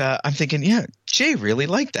 And I'm thinking, Jay really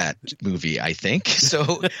liked that movie, I think.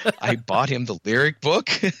 So I bought him the lyric book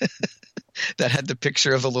that had the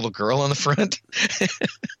picture of the little girl on the front.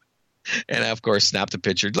 And I, of course, snapped a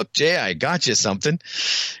picture. Look, Jay, I got you something.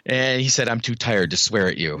 And he said, I'm too tired to swear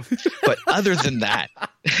at you. But other than that,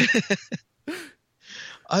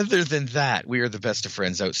 we are the best of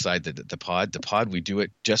friends outside the pod. The pod, we do it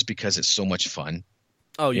just because it's so much fun.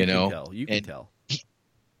 Oh, you can tell. You can tell.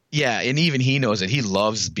 Yeah, and even he knows it. He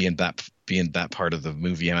loves being that part of the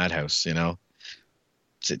movie Madhouse. You know,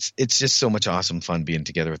 it's just so much awesome fun being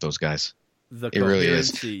together with those guys. It really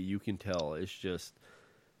is. You can tell. It's just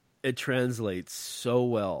it translates so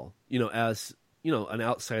well. You know, as you know, an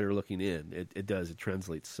outsider looking in, it does. It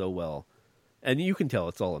translates so well, and you can tell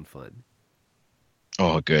it's all in fun.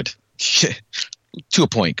 Oh, good. To a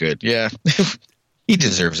point, good. Yeah, he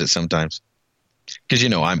deserves it sometimes because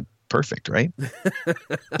I'm perfect, right?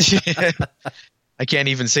 I can't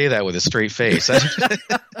even say that with a straight face.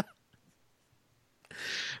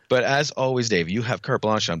 But as always, Dave, you have carte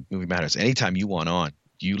blanche on Movie Matters. Anytime you want on,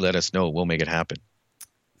 you let us know. We'll make it happen.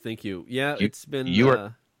 Thank you. Yeah, it's been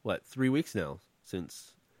 3 weeks now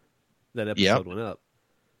since that episode went up,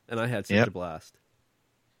 and I had such a blast.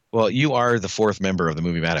 Well, you are the fourth member of the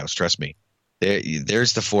Movie Madhouse. Trust me.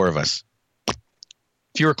 There's the four of us.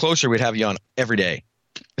 If you were closer, we'd have you on every day.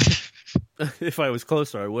 If I was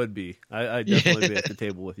closer, I would be. I'd definitely be at the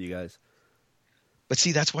table with you guys. But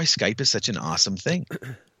see, that's why Skype is such an awesome thing.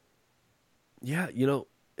 Yeah,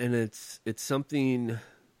 and it's something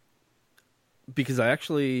because I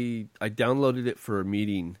downloaded it for a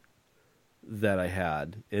meeting that I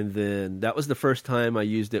had, and then that was the first time I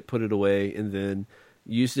used it, put it away, and then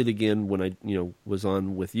used it again when I was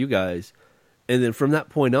on with you guys. And then from that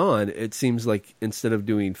point on, it seems like instead of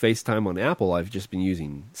doing FaceTime on Apple, I've just been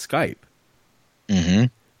using Skype. Mm-hmm.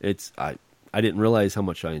 I didn't realize how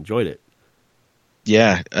much I enjoyed it.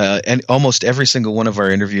 Yeah, and almost every single one of our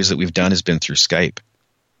interviews that we've done has been through Skype.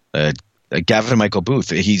 Gavin Michael Booth,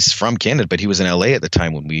 he's from Canada, but he was in LA at the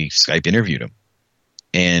time when we Skype interviewed him.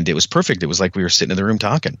 And it was perfect. It was like we were sitting in the room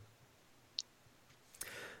talking.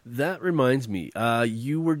 That reminds me,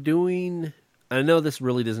 you were doing... I know this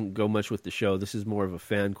really doesn't go much with the show. This is more of a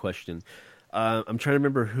fan question. I'm trying to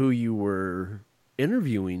remember who you were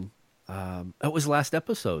interviewing. It was last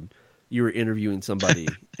episode. You were interviewing somebody.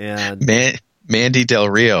 And Mandy Del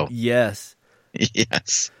Rio. Yes.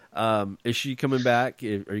 Yes. Is she coming back? Are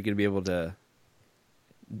you going to be able to...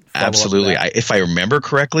 Absolutely. If I remember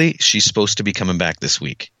correctly, she's supposed to be coming back this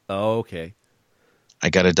week. Oh, okay. I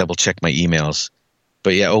got to double check my emails.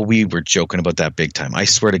 But yeah, we were joking about that big time. I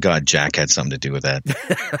swear to God, Jack had something to do with that.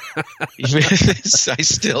 I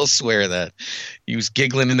still swear that. He was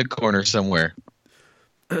giggling in the corner somewhere.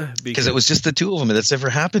 Because it was just the two of them that's ever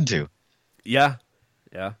happened to. Yeah.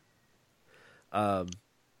 Yeah.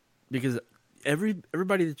 Because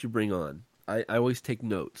everybody that you bring on, I always take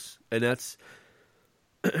notes. And that's...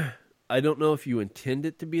 I don't know if you intend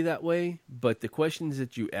it to be that way, but the questions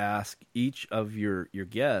that you ask each of your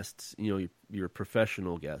guests, your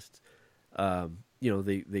professional guests,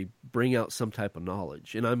 they bring out some type of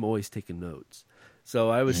knowledge, and I'm always taking notes.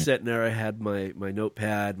 So I was sitting there, I had my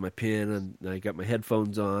notepad, my pen, and I got my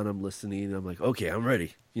headphones on. I'm listening, and I'm like, okay, I'm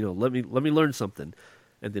ready. Let me learn something,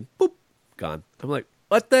 and then boop, gone. I'm like,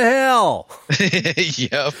 what the hell?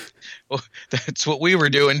 Yep. Well, that's what we were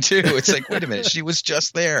doing too. It's like, wait a minute, she was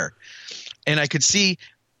just there. And I could see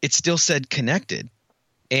it still said connected.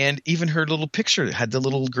 And even her little picture had the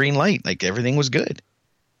little green light, like everything was good.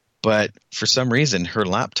 But for some reason, her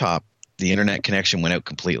laptop, the internet connection went out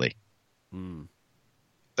completely.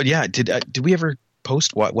 But yeah, did we ever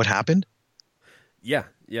post what happened? Yeah.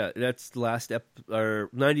 That's the last or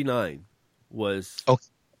 99 was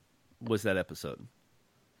that episode.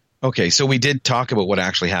 Okay, so we did talk about what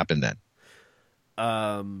actually happened then.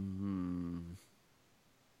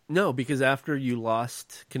 No, because after you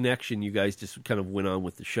lost connection, you guys just kind of went on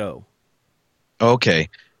with the show. Okay.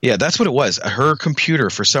 Yeah, that's what it was. Her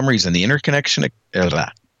computer, for some reason, the interconnection...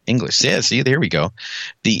 English. Yeah, see, there we go.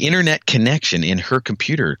 The internet connection in her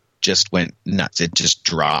computer just went nuts. It just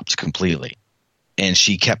dropped completely. And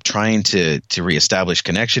she kept trying to reestablish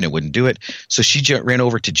connection. It wouldn't do it. So she ran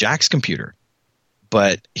over to Jack's computer.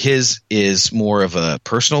 But his is more of a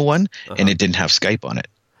personal one, and it didn't have Skype on it.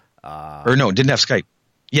 Or no, it didn't have Skype.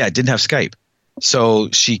 Yeah, it didn't have Skype. So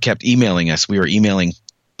she kept emailing us. We were emailing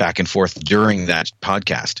back and forth during that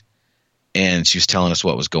podcast, and she was telling us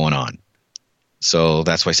what was going on. So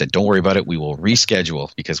that's why I said, don't worry about it. We will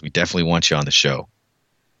reschedule because we definitely want you on the show.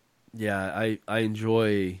 Yeah, I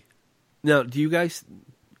enjoy... Now, do you guys...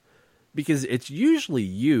 Because it's usually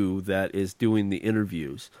you that is doing the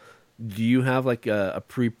interviews. Do you have like a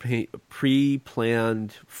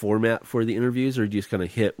pre-planned format for the interviews, or do you just kind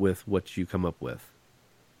of hit with what you come up with?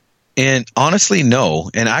 And honestly, no.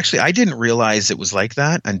 And actually, I didn't realize it was like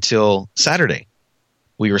that until Saturday.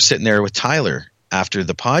 We were sitting there with Tyler after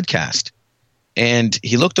the podcast, and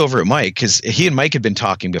he looked over at Mike because he and Mike had been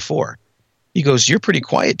talking before. He goes, "You're pretty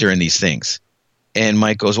quiet during these things." And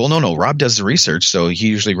Mike goes, "Well, no. Rob does the research, so he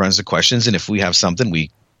usually runs the questions, and if we have something, we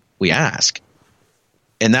ask."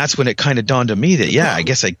 And that's when it kind of dawned on me that, yeah, I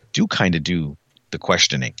guess I do kind of do the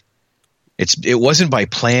questioning. It wasn't by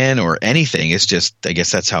plan or anything. It's just, I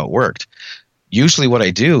guess that's how it worked. Usually what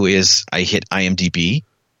I do is I hit IMDb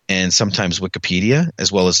and sometimes Wikipedia,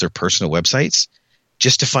 as well as their personal websites,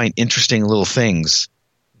 just to find interesting little things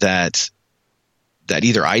that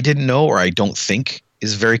either I didn't know or I don't think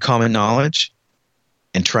is very common knowledge,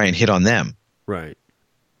 and try and hit on them. Right.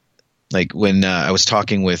 Like when I was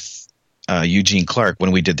talking with Eugene Clark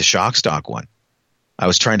when we did the Shockstock one, I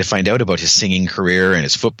was trying to find out about his singing career and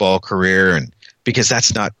his football career, and because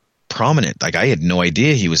that's not prominent. Like I had no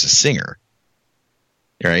idea he was a singer,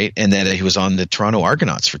 right? And then he was on the Toronto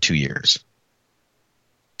Argonauts for 2 years.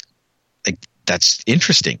 Like that's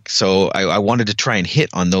interesting. So I wanted to try and hit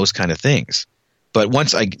on those kind of things. But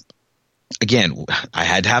once I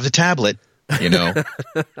had to have the tablet,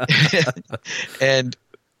 and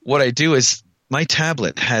what I do is my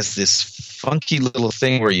tablet has this funky little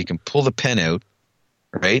thing where you can pull the pen out,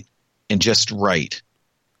 right, and just write.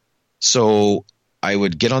 So I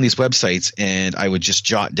would get on these websites and I would just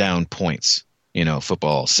jot down points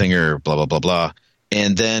football singer, blah, blah, blah, blah.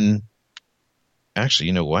 And then, actually,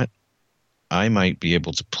 you know what? I might be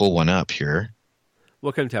able to pull one up here.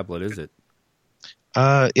 What kind of tablet is it?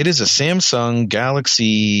 It is a Samsung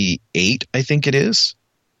Galaxy 8, I think it is.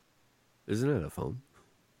 Isn't it a phone?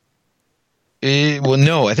 Well,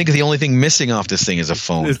 no, I think the only thing missing off this thing is a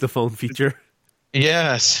phone. Is the phone feature?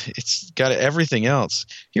 Yes, it's got everything else.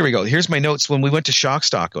 Here we go. Here's my notes. When we went to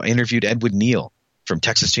Shockstock, I interviewed Edward Neal from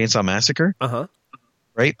Texas Chainsaw Massacre. Uh-huh.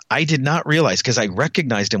 Right? I did not realize, because I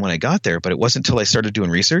recognized him when I got there, but it wasn't until I started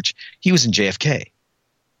doing research. He was in JFK.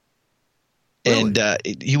 Really? And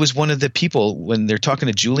he was one of the people, when they're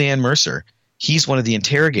talking to Julianne Mercer, he's one of the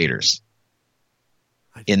interrogators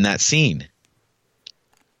in that scene.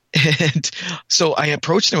 And so I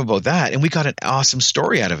approached him about that, and we got an awesome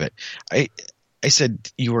story out of it. I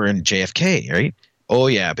said, you were in JFK, right? Oh,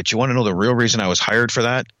 yeah, but you want to know the real reason I was hired for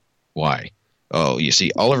that? Why? Oh, you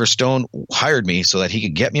see, Oliver Stone hired me so that he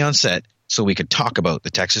could get me on set so we could talk about the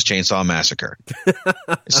Texas Chainsaw Massacre.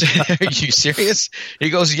 Are you serious? He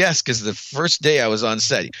goes, yes, because the first day I was on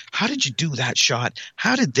set, how did you do that shot?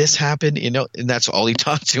 How did this happen? And that's all he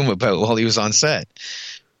talked to him about while he was on set.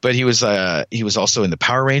 But he was also in the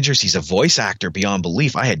Power Rangers. He's a voice actor beyond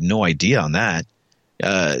belief. I had no idea on that.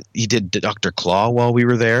 He did Dr. Claw while we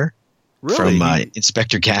were there. Really? From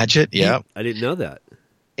Inspector Gadget. Yeah. I didn't know that.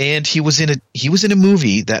 And he was in a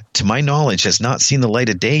movie that, to my knowledge, has not seen the light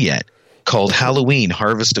of day yet, called Halloween: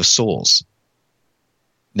 Harvest of Souls.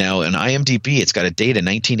 Now, on IMDb, it's got a date of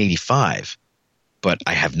 1985, but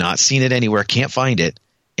I have not seen it anywhere, can't find it,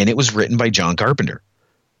 and it was written by John Carpenter.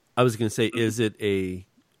 I was going to say, is it a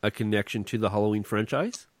connection to the Halloween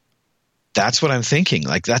franchise? That's what I'm thinking.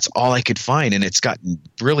 Like, that's all I could find, and it's got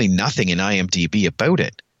really nothing in IMDb about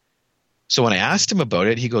it. So when I asked him about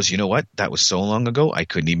it, he goes, you know what? That was so long ago, I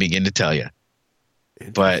couldn't even begin to tell you.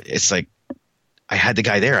 But it's like, I had the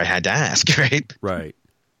guy there. I had to ask, right? Right.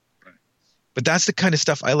 But that's the kind of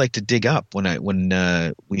stuff I like to dig up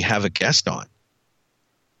when we have a guest on.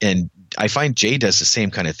 And I find Jay does the same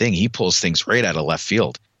kind of thing. He pulls things right out of left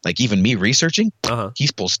field. Like even me researching, he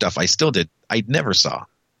pulls stuff I never saw.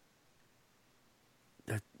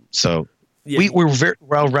 So Yeah. we're very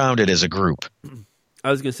well-rounded as a group. I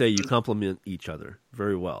was going to say you complement each other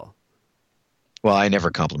very well. Well, I never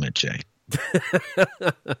compliment Jay.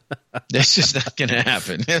 That's just not going to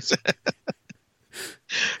happen.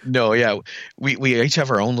 No, yeah. We each have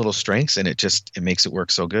our own little strengths, and it makes it work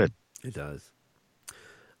so good. It does.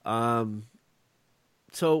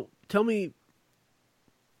 So tell me,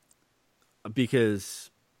 because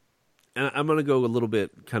I'm going to go a little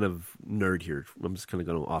bit kind of nerd here. I'm just kind of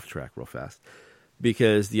going off track real fast.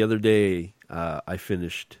 Because the other day I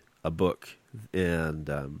finished a book,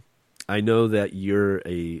 and I know that you're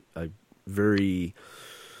a very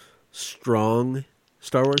strong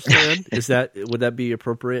Star Wars fan. Would that be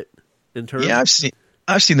appropriate in terms? Yeah,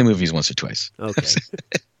 I've seen the movies once or twice. Okay.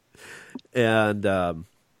 And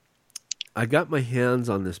I got my hands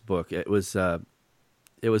on this book. It was a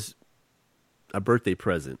birthday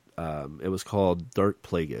present. It was called Darth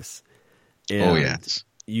Plagueis. And oh yes.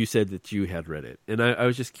 You said that you had read it, and I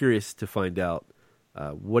was just curious to find out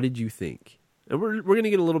what did you think. And we're going to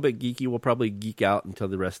get a little bit geeky. We'll probably geek out until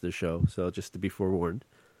the rest of the show, so just to be forewarned.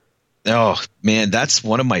 Oh man, that's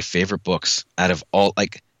one of my favorite books out of all.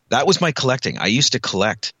 Like that was my collecting. I used to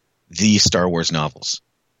collect the Star Wars novels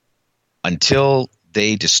until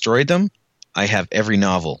they destroyed them. I have every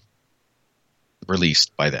novel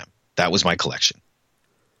released by them. That was my collection.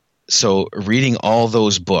 So reading all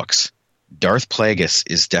those books, Darth Plagueis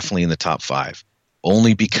is definitely in the top 5,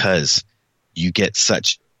 only because you get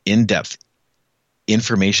such in-depth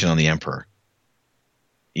information on the Emperor.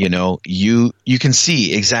 You know, you can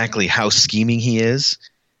see exactly how scheming he is,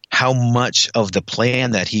 how much of the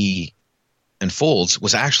plan that he unfolds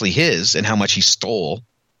was actually his, and how much he stole.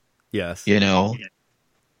 Yes. You know,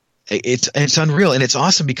 it's unreal, and it's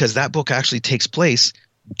awesome because that book actually takes place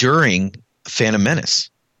during Phantom Menace.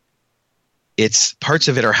 It's parts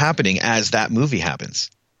of it are happening as that movie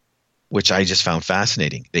happens, which I just found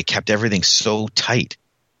fascinating. They kept everything so tight,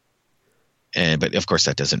 but of course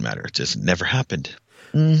that doesn't matter. It just never happened.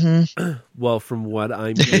 Mm-hmm. Well, from what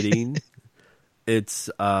I'm getting,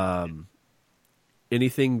 it's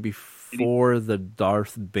anything before the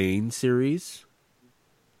Darth Bane series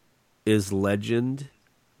is legend,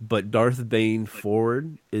 but Darth Bane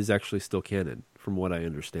forward is actually still canon, from what I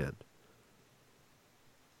understand.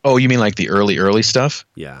 Oh, you mean like the early stuff?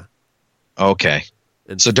 Yeah. Okay.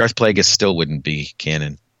 And so Darth Plagueis still wouldn't be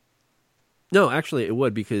canon. No, actually it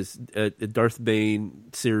would, because the Darth Bane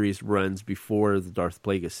series runs before the Darth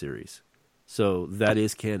Plagueis series. So that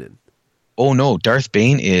is canon. Oh no, Darth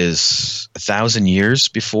Bane is 1,000 years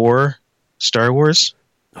before Star Wars.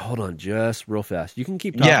 Hold on, just real fast. You can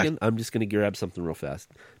keep Yeah. talking. I'm just going to grab something real fast.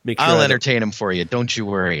 Make sure I'll entertain him for you. Don't you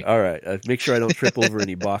worry. All right. Make sure I don't trip over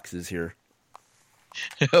any boxes here.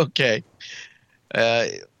 Okay.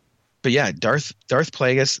 But yeah, Darth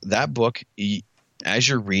Plagueis, that book, as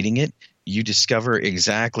you're reading it, you discover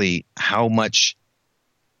exactly how much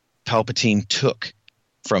Palpatine took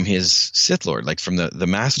from his Sith Lord, like from the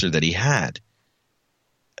master that he had.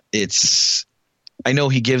 I know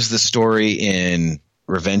he gives the story in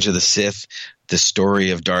Revenge of the Sith, the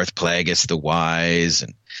story of Darth Plagueis the Wise,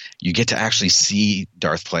 and you get to actually see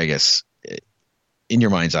Darth Plagueis in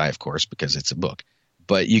your mind's eye, of course, because it's a book.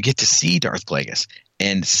 But you get to see Darth Plagueis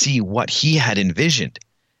and see what he had envisioned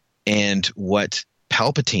and what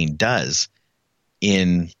Palpatine does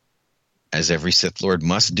as every Sith Lord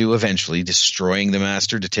must do eventually, destroying the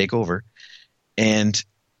Master to take over. And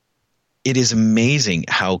it is amazing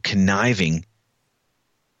how conniving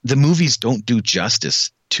the movies don't do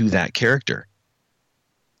justice to that character.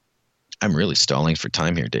 I'm really stalling for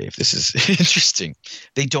time here, Dave. This is interesting.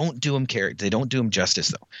 They don't do him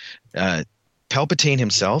justice, though. Palpatine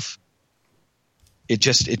himself, it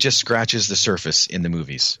just scratches the surface in the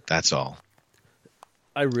movies. That's all.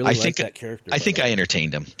 I really like that character. I think I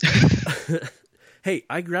entertained him. Hey,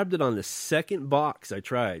 I grabbed it on the second box I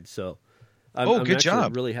tried, so I'm good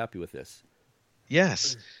job. Really happy with this.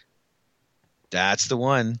 Yes. That's the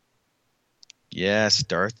one. Yes,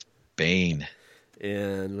 Darth Bane.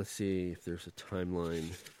 And let's see if there's a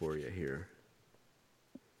timeline for you here.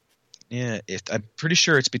 Yeah, I'm pretty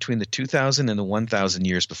sure it's between the 2,000 and the 1,000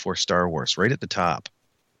 years before Star Wars, right at the top.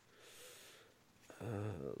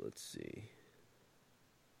 Let's see.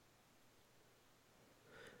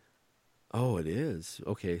 Oh, it is.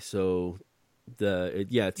 Okay, so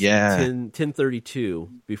it's 1032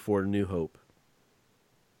 before New Hope.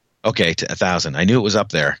 Okay, 1,000. I knew it was up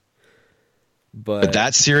there. But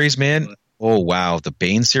that series, man, oh wow, the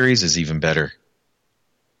Bane series is even better.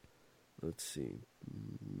 Let's see.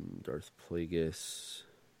 Darth Plagueis.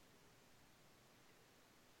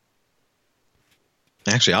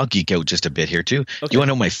 Actually, I'll geek out just a bit here too. Okay. You want to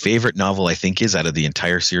know what my favorite novel I think is out of the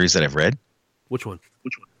entire series that I've read? Which one?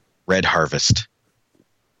 Red Harvest.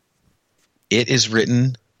 It is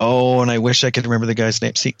written, and I wish I could remember the guy's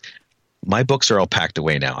name. See, my books are all packed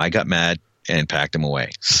away now. I got mad and packed them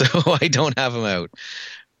away, so I don't have them out.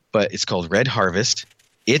 But it's called Red Harvest.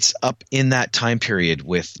 It's up in that time period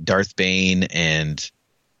with Darth Bane, and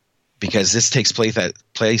because this takes place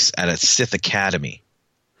at a Sith Academy.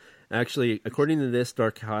 Actually, according to this,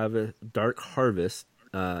 Dark Harvest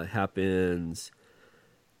happens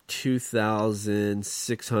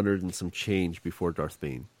 2,600 and some change before Darth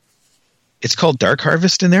Bane. It's called Dark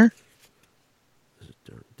Harvest in there?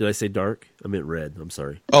 Did I say dark? I meant red. I'm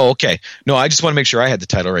sorry. Oh, okay. No, I just want to make sure I had the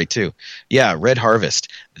title right too. Yeah, Red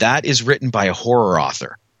Harvest. That is written by a horror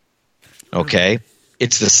author. Okay?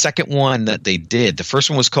 It's the second one that they did. The first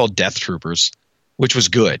one was called Death Troopers, which was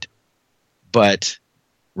good. But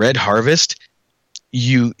Red Harvest,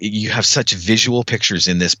 you have such visual pictures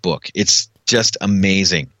in this book. It's just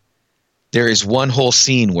amazing. There is one whole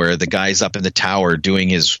scene where the guy's up in the tower doing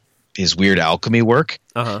his weird alchemy work,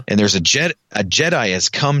 and there's a Jedi has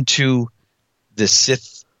come to the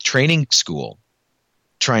Sith training school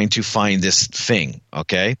trying to find this thing,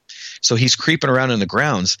 okay? So he's creeping around in the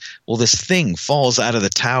grounds. Well, this thing falls out of the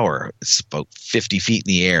tower. It's about 50 feet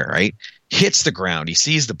in the air, right? Hits the ground. He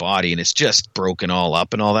sees the body, and it's just broken all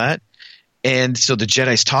up and all that. And so the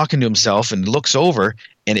Jedi's talking to himself and looks over,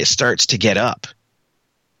 and it starts to get up.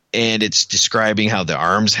 And it's describing how the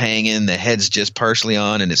arm's hanging, the head's just partially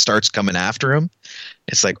on, and it starts coming after him.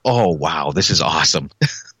 It's like, oh, wow, this is awesome.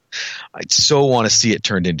 I so want to see it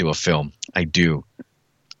turned into a film. I do.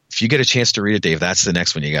 If you get a chance to read it, Dave, that's the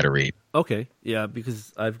next one you got to read. Okay, yeah,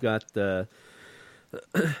 because I've got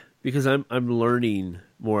because I'm learning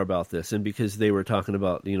more about this, and because they were talking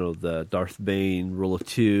about the Darth Bane rule of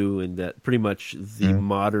two, and that pretty much the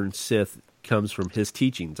modern Sith comes from his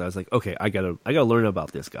teachings. I was like, okay, I gotta learn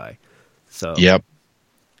about this guy. So yep.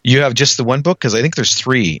 You have just the one book? Because I think there's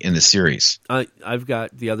 3 in the series. I've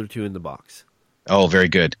got the other 2 in the box. Oh, very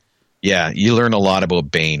good. Yeah, you learn a lot about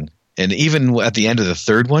Bane. And even at the end of the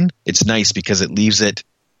third one, it's nice because it leaves it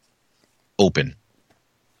open.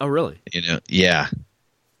 Oh, really? Yeah.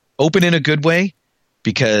 Open in a good way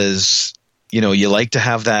because, you like to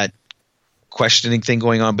have that questioning thing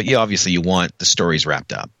going on, but obviously you want the stories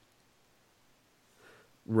wrapped up.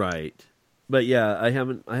 Right. But yeah, I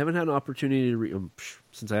haven't had an opportunity to read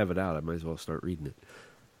since I have it out. I might as well start reading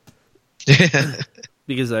it.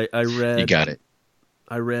 Because I read You got it.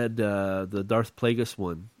 I read the Darth Plagueis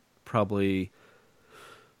one probably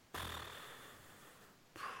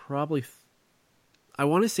I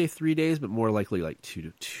want to say 3 days, but more likely like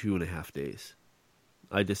 2.5 days.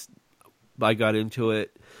 I got into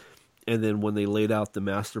it, and then when they laid out the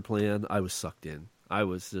master plan, I was sucked in. I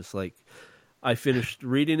was just like, I finished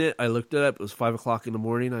reading it. I looked it up. It was 5 o'clock in the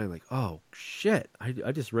morning. I'm like, oh shit!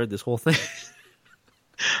 I just read this whole thing.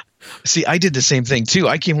 See, I did the same thing too.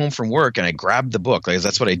 I came home from work and I grabbed the book. Like,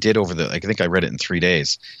 that's what I did I think I read it in 3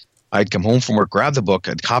 days. I'd come home from work, grab the book,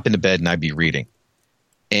 I'd hop into bed, and I'd be reading.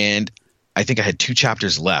 And I think I had 2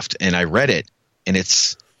 chapters left, and I read it, and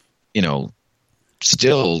it's,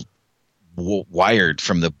 still wired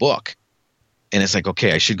from the book. And it's like,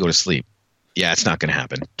 okay, I should go to sleep. Yeah, it's not going to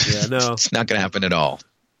happen. Yeah, no. It's not going to happen at all.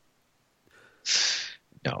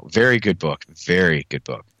 No, very good book. Very good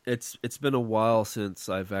book. It's been a while since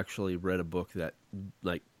I've actually read a book that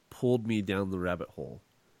like pulled me down the rabbit hole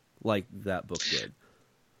like that book did.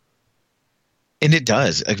 And it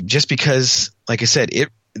does, just because, like I said,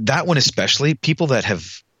 that one especially, people that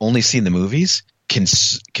have only seen the movies can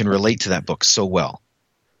relate to that book so well,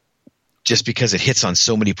 just because it hits on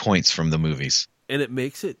so many points from the movies, and it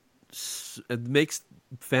makes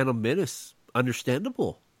Phantom Menace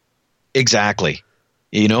understandable. Exactly.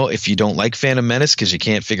 If you don't like Phantom Menace because you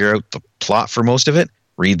can't figure out the plot for most of it,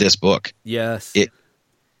 read this book. Yes.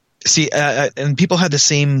 And people had the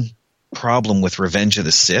same problem with Revenge of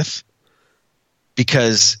the Sith,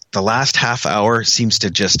 because the last half hour seems to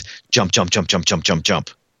just jump.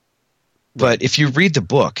 But if you read the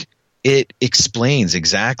book, it explains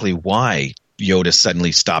exactly why Yoda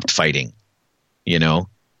suddenly stopped fighting,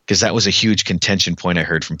 because that was a huge contention point I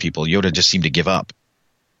heard from people. Yoda just seemed to give up.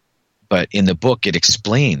 But in the book, it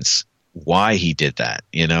explains why he did that,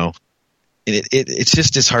 It's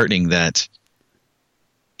just disheartening that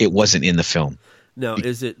it wasn't in the film. Now,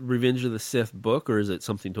 is it Revenge of the Sith book, or is it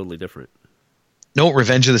something totally different? No,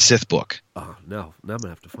 Revenge of the Sith book. Oh, no. Now I'm going to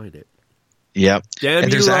have to find it. Yep. Damn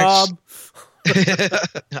you, Rob.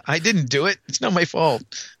 I didn't do it. It's not my fault.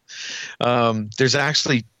 There's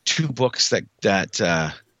actually 2 books that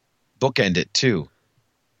bookend it, too.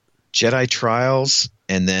 Jedi Trials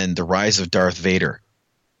and then The Rise of Darth Vader.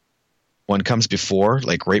 One comes before,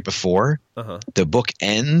 like right before. Uh-huh. The book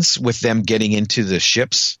ends with them getting into the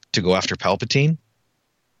ships to go after Palpatine.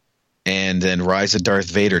 And then Rise of Darth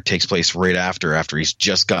Vader takes place right after he's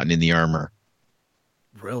just gotten in the armor.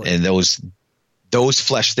 Really? And those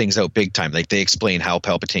flesh things out big time. Like, they explain how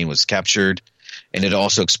Palpatine was captured, and it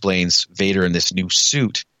also explains Vader in this new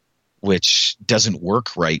suit, which doesn't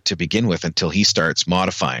work right to begin with until he starts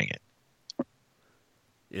modifying it.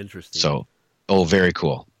 Interesting. So, very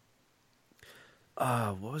cool.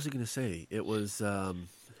 What was I going to say? It was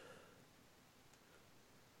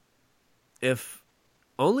if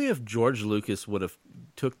George Lucas would have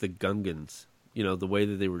took the Gungans, the way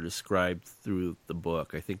that they were described through the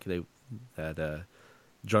book, I think that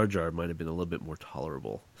Jar Jar might have been a little bit more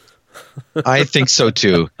tolerable. I think so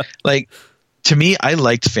too. Like, to me, I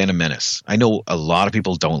liked Phantom Menace. I know a lot of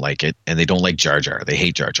people don't like it, and they don't like Jar Jar. They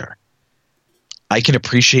hate Jar Jar. I can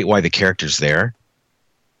appreciate why the character's there.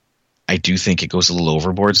 I do think it goes a little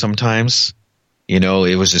overboard sometimes.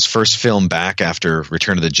 It was his first film back after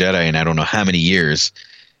Return of the Jedi in I don't know how many years,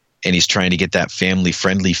 and he's trying to get that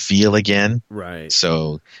family-friendly feel again. Right.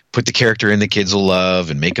 So put the character in the kids will love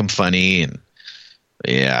and make him funny, and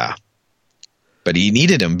yeah. But he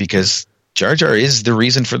needed him because Jar Jar is the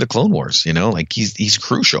reason for the Clone Wars, like he's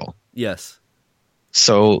crucial. Yes.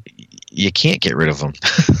 So you can't get rid of him.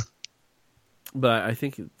 But I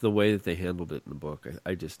think the way that they handled it in the book,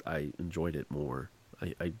 I enjoyed it more.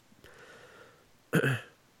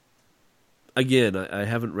 Again, I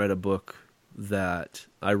haven't read a book that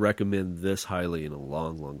I recommend this highly in a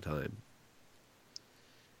long, long time.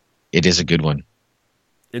 It is a good one.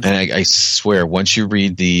 And I swear, once you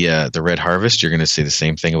read the Red Harvest, you're going to say the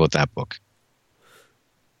same thing about that book.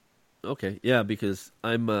 Okay, yeah, because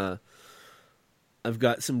I've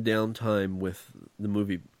got some downtime with the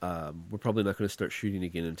movie. We're probably not going to start shooting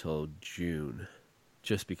again until June,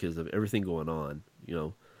 just because of everything going on,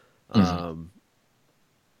 Mm-hmm.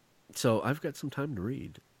 So I've got some time to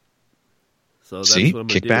read. So that's what I'm going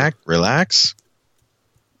to do. Kick back, relax.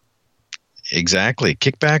 Exactly.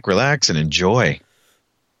 Kick back, relax, and enjoy.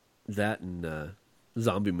 That and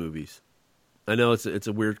zombie movies. I know it's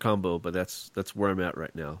a weird combo, but that's where I'm at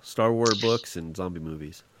right now. Star Wars books and zombie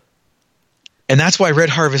movies. And that's why Red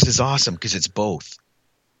Harvest is awesome, because it's both.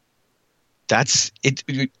 That's it.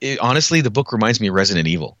 Honestly, the book reminds me of Resident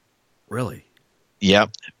Evil. Really?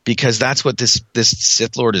 Yep, because that's what this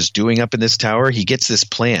Sith Lord is doing up in this tower. He gets this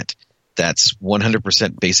plant that's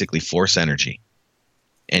 100% basically force energy.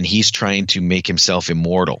 And he's trying to make himself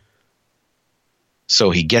immortal.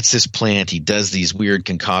 So he gets this plant, he does these weird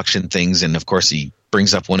concoction things, and of course he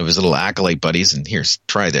brings up one of his little acolyte buddies and here's,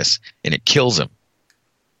 try this. And it kills him.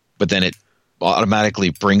 But then it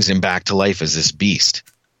automatically brings him back to life as this beast.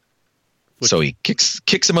 So he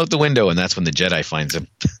kicks him out the window, and that's when the Jedi finds him.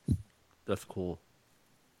 That's cool.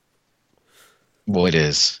 Boy, it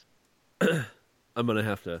is. I'm going to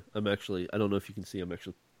have to, I don't know if you can see, I'm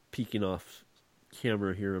actually peeking off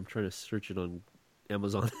camera here. I'm trying to search it on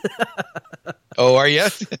Amazon. Oh, are you?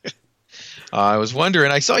 I was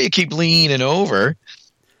wondering. I saw you keep leaning over.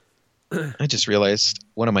 I just realized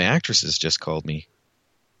one of my actresses just called me.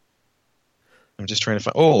 I'm just trying to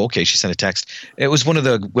find. Oh, okay. She sent a text. It was one of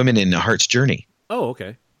the women in Heart's Journey. Oh,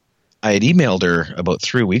 okay. I had emailed her about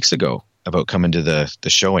 3 weeks ago about coming to the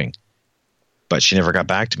showing, but she never got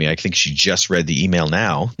back to me. I think she just read the email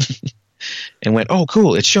now and went, "Oh,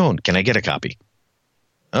 cool. It's shown. Can I get a copy?"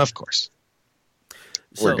 Of course.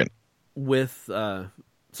 We're good.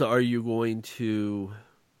 So are you going to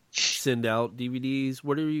send out DVDs?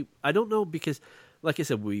 What are you? I don't know, because like I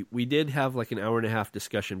said, we did have like an hour and a half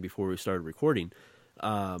discussion before we started recording.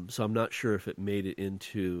 So I'm not sure if it made it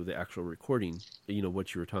into the actual recording,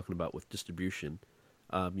 what you were talking about with distribution.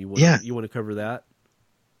 You want to cover that?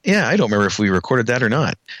 Yeah, I don't remember if we recorded that or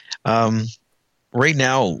not. Right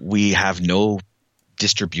now we have no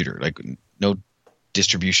distributor, like no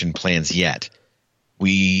distribution plans yet.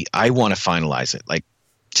 I want to finalize it. Like,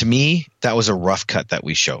 to me, that was a rough cut that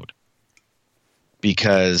we showed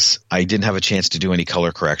because I didn't have a chance to do any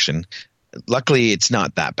color correction. Luckily, it's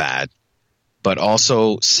not that bad, but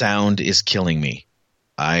also sound is killing me.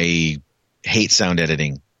 I hate sound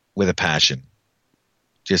editing with a passion.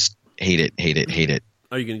 Just hate it.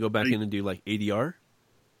 Are you going to go back in and do like ADR?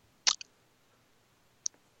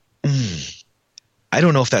 I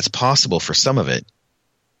don't know if that's possible for some of it,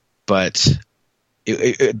 but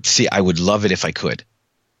see, I would love it if I could.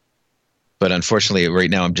 But unfortunately, right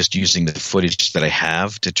now I'm just using the footage that I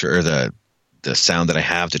have or the sound that I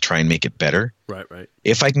have to try and make it better. Right.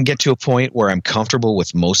 If I can get to a point where I'm comfortable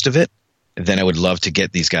with most of it, then I would love to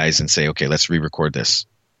get these guys and say, okay, let's re-record this.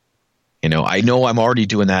 I know I'm already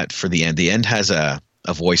doing that for the end. The end has a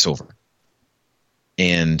voiceover.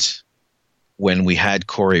 And when we had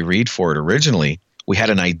Corey read for it originally, we had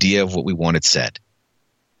an idea of what we wanted said.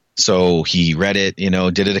 So he read it,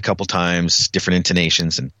 did it a couple times, different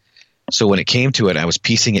intonations. And so when it came to it, I was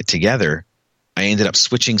piecing it together. I ended up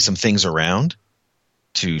switching some things around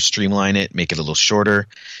to streamline it, make it a little shorter.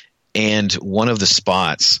 And one of the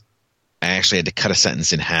spots, I actually had to cut a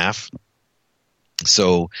sentence in half.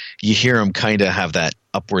 So you hear him kind of have that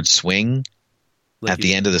upward swing at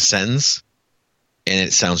the end of the sentence. And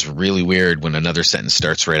it sounds really weird when another sentence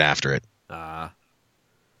starts right after it.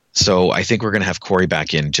 So I think we're going to have Corey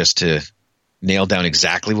back in just to nail down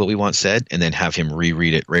exactly what we want said and then have him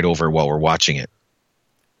reread it right over while we're watching it.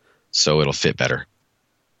 So it'll fit better.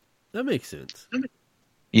 That makes sense.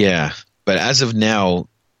 Yeah. But as of now,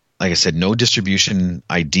 like I said, no distribution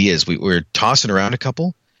ideas. We're tossing around a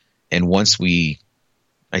couple. And once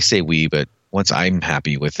once I'm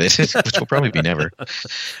happy with it, which will probably be never,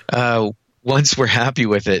 once we're happy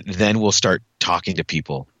with it, then we'll start talking to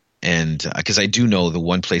people. And because I do know the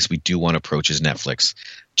one place we do want to approach is Netflix,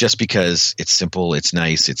 just because it's simple, it's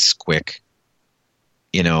nice, it's quick.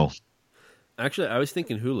 Actually, I was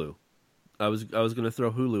thinking Hulu. I was going to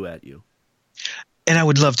throw Hulu at you. And I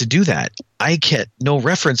would love to do that. I get no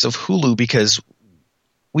reference of Hulu because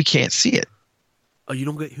we can't see it. Oh, you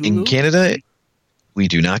don't get Hulu? In Canada, we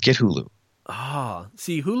do not get Hulu.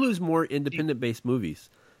 See, Hulu's more independent-based movies.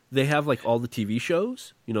 They have like all the TV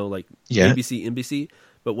shows, like ABC, NBC.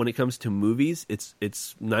 But when it comes to movies, it's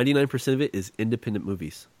 99% of it is independent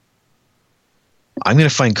movies. I'm going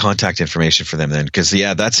to find contact information for them then, because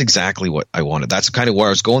that's exactly what I wanted. That's kind of where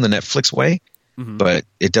I was going the Netflix way, but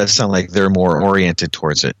it does sound like they're more oriented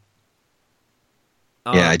towards it.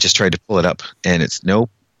 I just tried to pull it up, and it's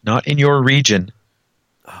nope, not in your region.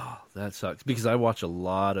 Oh, that sucks because I watch a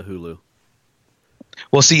lot of Hulu.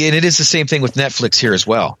 Well, see, and it is the same thing with Netflix here as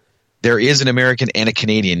well. There is an American and a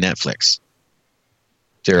Canadian Netflix.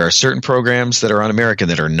 There are certain programs that are on American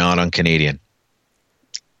that are not on Canadian.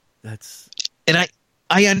 And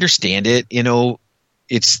I understand it.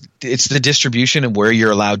 It's the distribution and where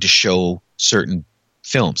you're allowed to show certain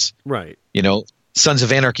films. Right. Sons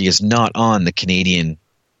of Anarchy is not on the Canadian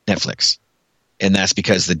Netflix. And that's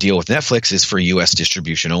because the deal with Netflix is for U.S.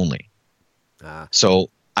 distribution only.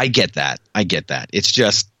 So I get that. It's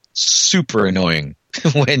just super annoying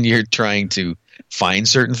when you're trying to find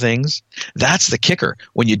certain things. That's the kicker.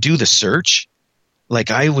 When you do the search,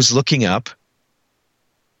 like I was looking up,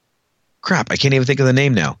 crap, I can't even think of the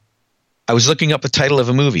name now. I was looking up the title of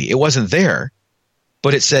a movie. It wasn't there,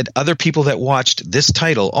 but it said other people that watched this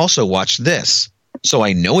title also watched this. So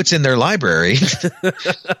I know it's in their library,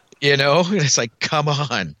 you know, and it's like, come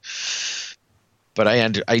on. But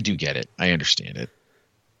I do get it. I understand it.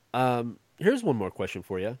 Here's one more question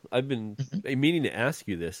for you. I've been meaning to ask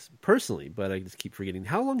you this personally, but I just keep forgetting.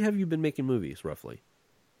 How long have you been making movies, roughly?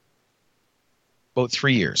 About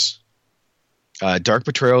 3 years. Dark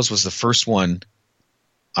Betrayals was the first one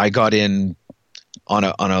I got in on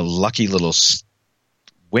a lucky little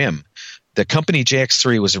whim. The company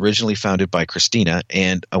JX3 was originally founded by Christina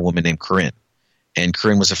and a woman named Corinne. And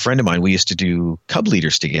Corinne was a friend of mine. We used to do Cub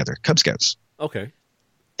Leaders together, Cub Scouts. Okay.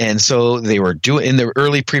 And so they were doing in the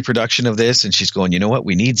early pre-production of this, and she's going, you know what?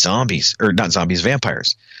 We need zombies, or not zombies,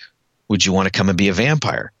 vampires. Would you want to come and be a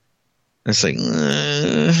vampire? And it's like,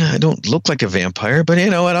 I don't look like a vampire, but you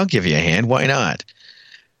know what? I'll give you a hand. Why not?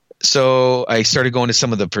 So I started going to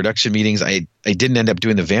some of the production meetings. I didn't end up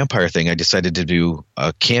doing the vampire thing. I decided to do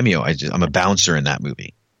a cameo. I'm a bouncer in that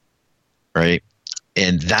movie, right?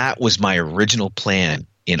 And that was my original plan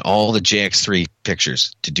in all the JX3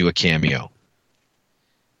 pictures, to do a cameo.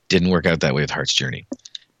 Didn't work out that way with Heart's Journey.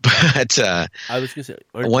 But I was going to say,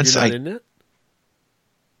 once you're not in it?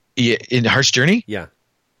 Yeah, in Heart's Journey? Yeah.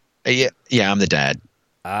 Yeah, I'm the dad.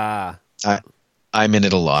 Ah. I'm in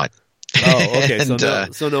it a lot. Oh, okay. And,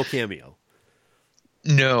 so no cameo.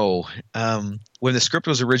 No. When the script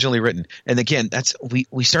was originally written, and again,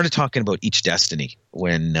 we started talking about Each Destiny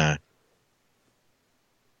when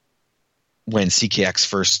CKX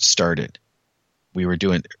first started. We were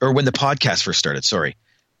doing, or when the podcast first started, sorry.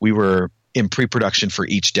 We were in pre-production for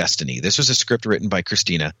Each Destiny. This was a script written by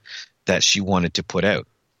Christina that she wanted to put out.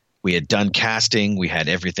 We had done casting. We had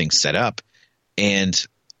everything set up. And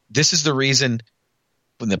this is the reason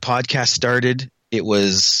when the podcast started, it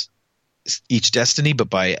was Each Destiny, but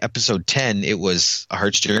by episode 10, it was A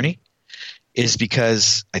Heart's Journey, is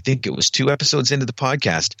because I think it was 2 episodes into the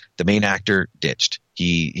podcast, the main actor ditched.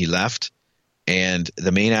 He left, and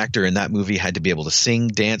the main actor in that movie had to be able to sing,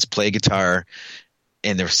 dance, play guitar,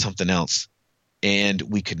 and there was something else. And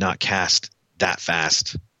we could not cast that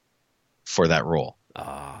fast for that role.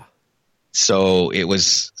 So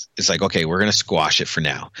it's like, okay, we're going to squash it for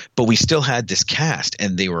now. But we still had this cast,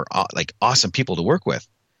 and they were like awesome people to work with.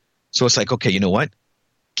 So it's like, okay, you know what?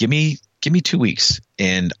 Give me 2 weeks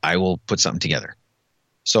and I will put something together.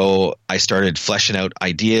 So I started fleshing out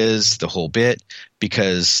ideas, the whole bit,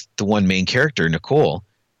 because the one main character, Nicole,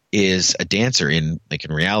 is a dancer in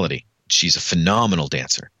reality. She's a phenomenal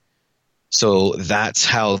dancer. So that's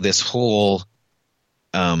how this whole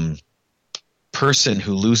person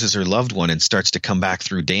who loses her loved one and starts to come back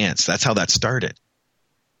through dance, that's how that started.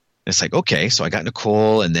 And it's like, okay, so I got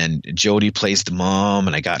Nicole, and then Jody plays the mom,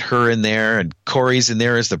 and I got her in there, and Corey's in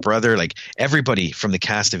there as the brother. Like, everybody from the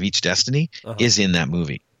cast of Each Destiny is in that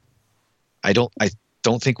movie. I don't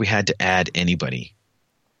think we had to add anybody.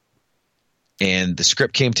 And the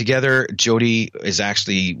script came together. Jody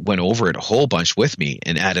went over it a whole bunch with me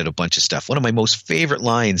and added a bunch of stuff. One of my most favorite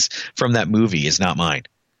lines from that movie is not mine.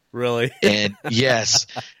 Really? And yes,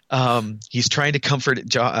 he's trying to comfort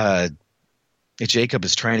Jacob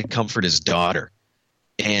is trying to comfort his daughter,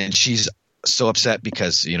 and she's so upset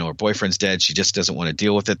because, you know, her boyfriend's dead. She just doesn't want to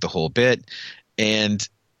deal with it, the whole bit. And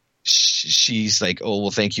she's like, oh,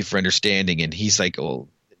 well, thank you for understanding. And he's like, oh,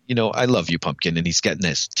 you know, I love you, Pumpkin. And he's getting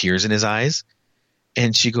this tears in his eyes.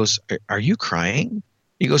 And she goes, are you crying?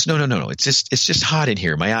 He goes, no. It's just hot in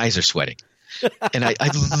here. My eyes are sweating. And I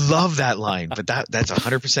love that line, but that's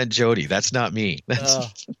 100% Jody. That's not me.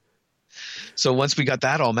 So once we got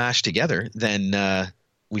that all mashed together, then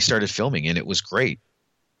we started filming, and it was great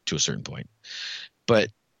to a certain point. But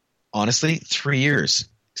honestly, 3 years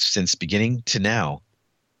since beginning to now,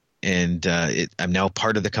 and I'm now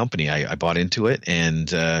part of the company. I bought into it,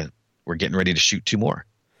 and we're getting ready to shoot 2 more.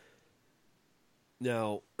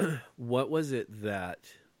 Now, what was it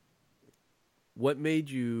what made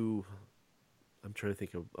you, I'm trying to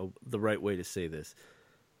think of the right way to say this.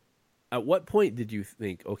 At what point did you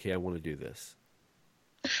think, okay, I want to do this?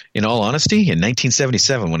 In all honesty, in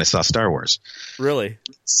 1977 when I saw Star Wars. Really?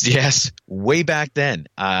 Yes, way back then.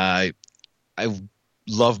 I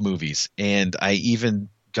love movies, and I even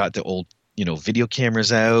got the old, video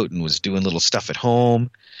cameras out and was doing little stuff at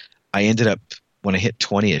home. I ended up, when I hit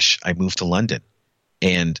 20-ish, I moved to London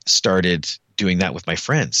and started doing that with my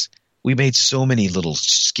friends. We made so many little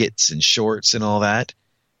skits and shorts and all that.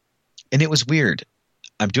 And it was weird.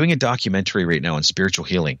 I'm doing a documentary right now on spiritual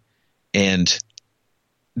healing, and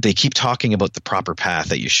they keep talking about the proper path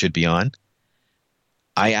that you should be on.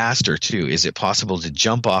 I asked her too, is it possible to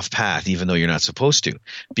jump off path even though you're not supposed to?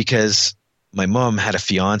 Because my mom had a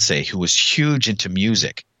fiance who was huge into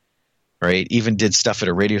music, right? Even did stuff at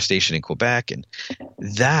a radio station in Quebec. And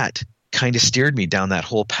that kind of steered me down that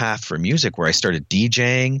whole path for music, where I started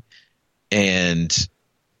DJing, and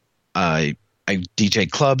I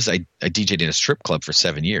DJed clubs. I DJed in a strip club for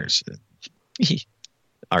 7 years.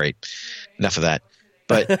 All right, enough of that.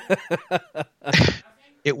 But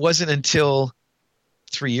it wasn't until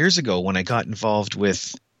 3 years ago when I got involved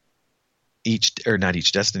with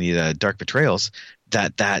the Dark Betrayals,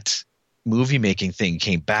 that movie making thing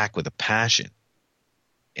came back with a passion.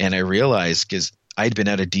 And I realized, because I'd been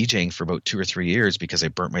out of DJing for about 2 or 3 years because I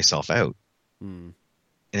burnt myself out. And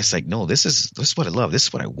it's like, no, this is what I love. This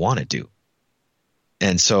is what I want to do.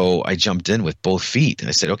 And so I jumped in with both feet, and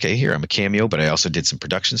I said, okay, here, I'm a cameo, but I also did some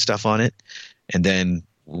production stuff on it. And then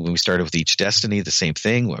when we started with Each Destiny, the same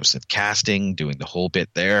thing. I was in casting, doing the whole bit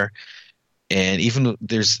there. And even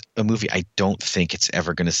there's a movie I don't think it's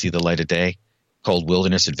ever going to see the light of day called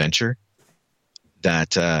Wilderness Adventure.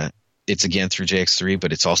 That it's again through JX3,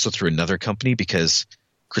 but it's also through another company, because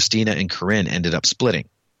Christina and Corinne ended up splitting.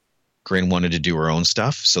 Corinne wanted to do her own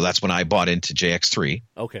stuff, so that's when I bought into JX3.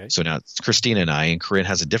 Okay. So now it's Christina and I, and Corinne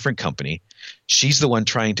has a different company. She's the one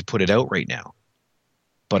trying to put it out right now.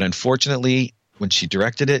 But unfortunately, when she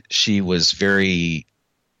directed it, she was very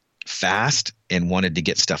fast and wanted to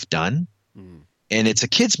get stuff done. And it's a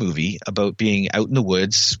kids movie about being out in the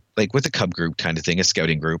woods, like with a cub group kind of thing, a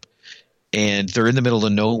scouting group. And they're in the middle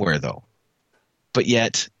of nowhere, though. But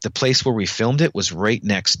yet the place where we filmed it was right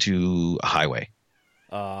next to a highway.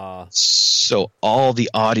 So all the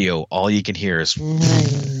audio, all you can hear is, you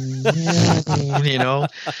know,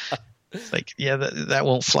 it's like, yeah, that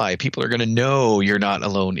won't fly. People are going to know you're not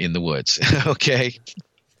alone in the woods. Okay.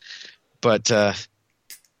 But,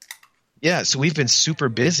 yeah, so we've been super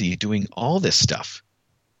busy doing all this stuff,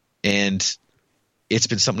 and it's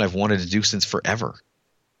been something I've wanted to do since forever.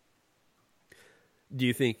 Do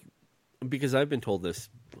you think, because I've been told this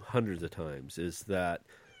hundreds of times, is that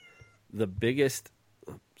the biggest,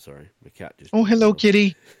 sorry, my cat just. Oh, hello,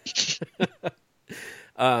 kitty.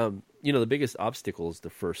 The biggest obstacle is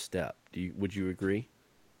the first step. Would you agree?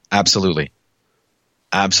 Absolutely.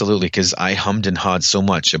 Absolutely, because I hummed and hawed so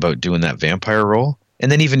much about doing that vampire role,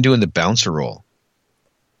 and then even doing the bouncer role.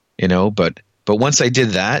 But once I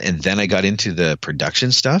did that, and then I got into the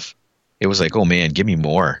production stuff, it was like, oh man, give me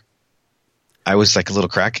more. I was like a little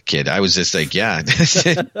crack kid. I was just like, yeah,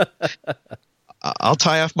 I'll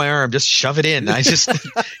tie off my arm, just shove it in.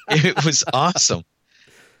 It was awesome.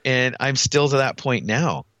 And I'm still to that point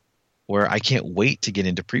now where I can't wait to get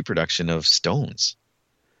into pre-production of Stones.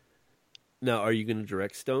 Now, are you going to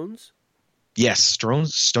direct Stones? Yes,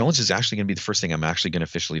 Stones is actually going to be the first thing I'm actually going to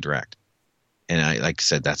officially direct. And like I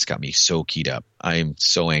said, that's got me so keyed up. I'm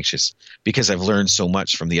so anxious because I've learned so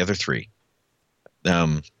much from the other three.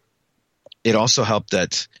 It also helped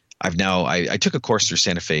that I took a course through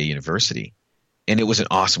Santa Fe University, and it was an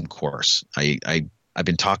awesome course. I've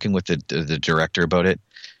been talking with the director about it.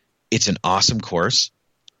 It's an awesome course,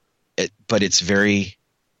 but it's very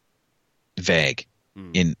vague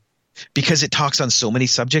because it talks on so many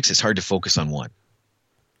subjects. It's hard to focus on one.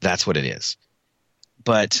 That's what it is.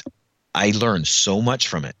 But I learned so much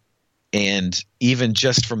from it. And even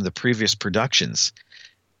just from the previous productions,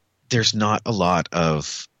 there's not a lot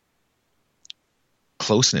of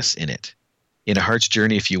closeness in it. In A Heart's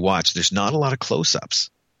Journey, if you watch, there's not a lot of close-ups.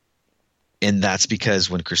 And that's because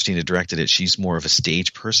when Christina directed it, she's more of a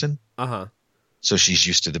stage person. Uh-huh. So she's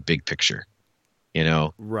used to the big picture,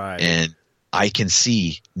 Right. And I can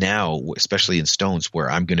see now, especially in Stones, where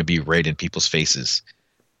I'm going to be right in people's faces,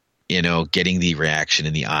 getting the reaction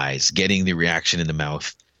in the eyes, getting the reaction in the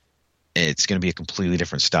mouth. It's going to be a completely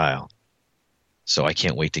different style. So I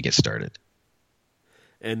can't wait to get started.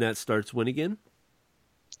 And that starts when again?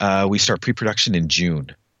 We start pre-production in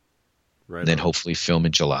June. Right. And then hopefully film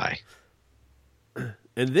in July.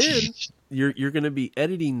 And then you're going to be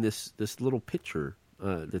editing this little picture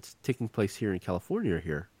that's taking place here in California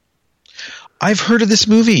here. I've heard of this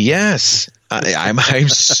movie. Yes. I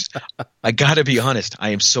got to be honest. I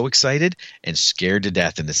am so excited and scared to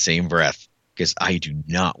death in the same breath because I do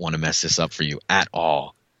not want to mess this up for you at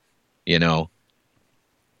all, But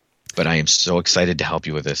I am so excited to help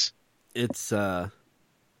you with this. It's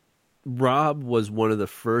Rob was one of the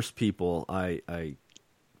first people I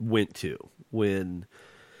went to when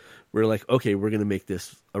we're like, okay, we're going to make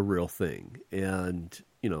this a real thing. And,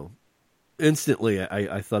 instantly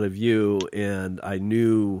I thought of you, and I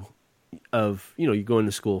knew of, you going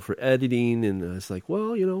to school for editing, and I was like,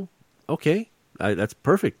 well, okay, that's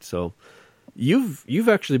perfect. So you've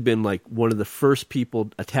actually been like one of the first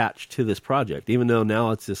people attached to this project, even though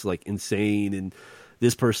now it's just like insane, and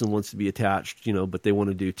this person wants to be attached, but they want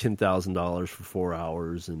to do $10,000 for 4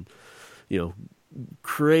 hours, and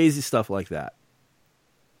crazy stuff like that.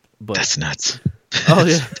 But that's nuts. Oh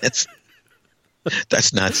yeah,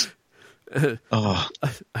 that's nuts. Oh,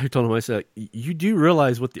 I told him, I said, you do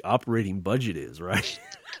realize what the operating budget is, right?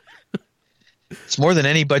 It's more than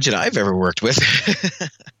any budget I've ever worked with.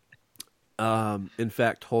 In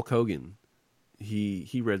fact, Hulk Hogan,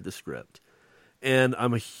 he read the script, and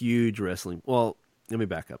I'm a huge wrestling. Well, let me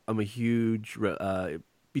back up. I'm a huge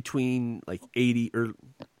between like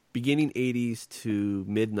beginning 80s to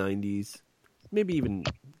mid 90s, maybe even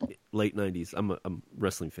late 90s. I'm a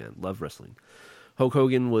wrestling fan. Love wrestling. Hulk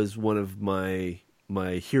Hogan was one of my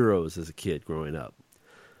heroes as a kid growing up.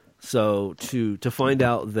 So to find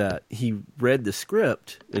out that he read the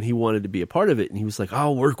script and he wanted to be a part of it, and he was like,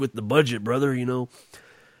 "I'll work with the budget, brother,"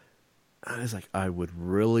 I was like, I would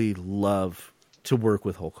really love to work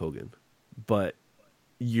with Hulk Hogan, but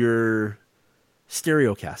you're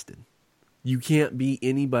stereo casted. You can't be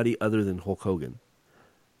anybody other than Hulk Hogan,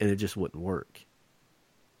 and it just wouldn't work.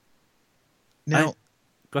 Now,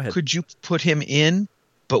 go ahead. Could you put him in,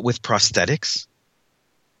 but with prosthetics?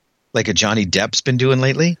 Like a Johnny Depp's been doing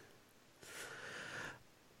lately?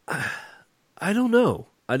 I don't know.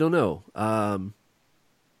 I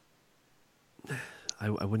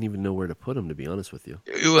wouldn't even know where to put him, to be honest with you.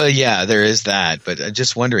 Well, yeah, there is that. But I'm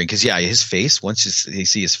just wondering, because, yeah, his face, once you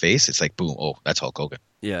see his face, it's like, boom, oh, that's Hulk Hogan.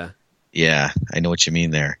 Yeah. Yeah, I know what you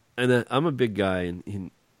mean there. And I'm a big guy,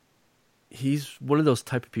 and he's one of those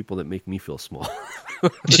type of people that make me feel small.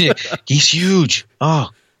 He's huge. Oh,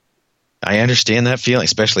 I understand that feeling,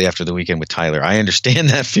 especially after the weekend with Tyler. I understand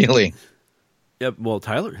that feeling. Yep. Well,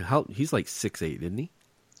 Tyler, he's like 6'8", isn't he?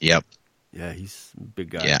 Yep. Yeah, he's a big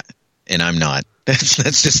guy. Yeah, and I'm not.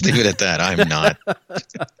 Let's just leave it at that. I'm not.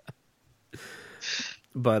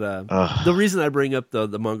 But the reason I bring up the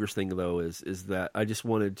Mongers thing, though, is that I just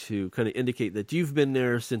wanted to kind of indicate that you've been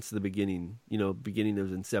there since the beginning, beginning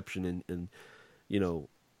of inception, and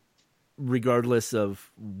regardless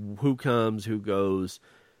of who comes, who goes,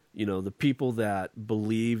 the people that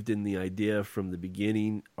believed in the idea from the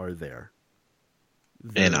beginning are there.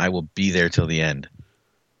 And I will be there till the end.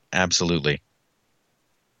 Absolutely.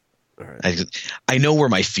 All right. I know where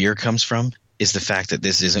my fear comes from is the fact that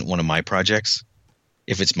this isn't one of my projects.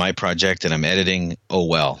 If it's my project and I'm editing, oh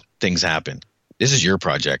well, things happen. This is your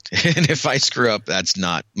project. And if I screw up, that's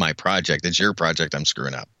not my project. It's your project I'm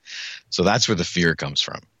screwing up. So that's where the fear comes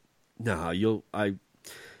from. No,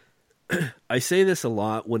 I say this a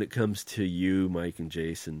lot when it comes to you, Mike and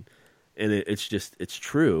Jason, and it's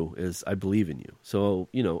true, is I believe in you. So,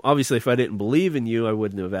 obviously if I didn't believe in you, I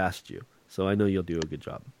wouldn't have asked you. So I know you'll do a good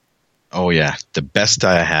job. Oh yeah. The best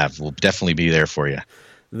I have will definitely be there for you.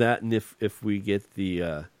 That, and if we get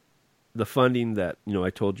the funding that, I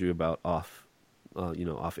told you about off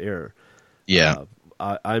air. Yeah.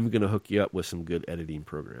 I'm going to hook you up with some good editing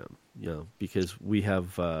program, because we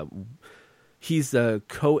have, he's a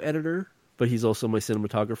co-editor, but he's also my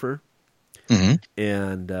cinematographer. Mm-hmm.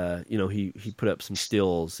 And, he put up some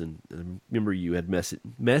stills, and I remember you had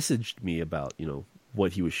messaged me about,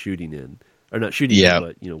 what he was shooting in, or not shooting in,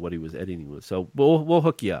 but, what he was editing with. So we'll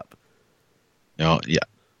hook you up. No, yeah.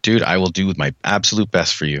 Dude, I will do my absolute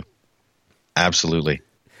best for you. Absolutely.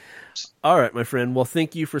 All right, my friend. Well,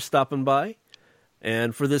 thank you for stopping by.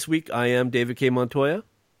 And for this week, I am David K. Montoya.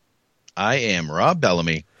 I am Rob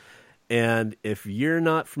Bellamy. And if you're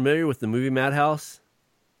not familiar with the movie Madhouse,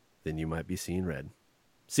 then you might be seeing red.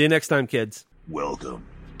 See you next time, kids. Welcome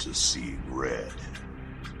to Seeing Red.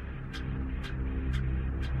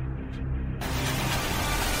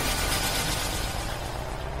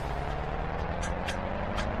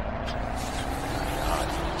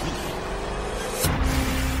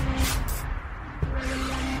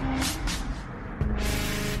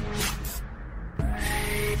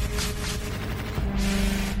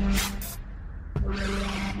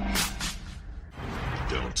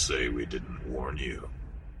 Don't say we didn't warn you.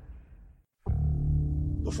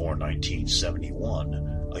 Before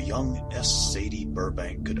 1971, a young S. Sadie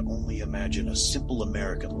Burbank could only imagine a simple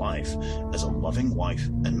American life as a loving wife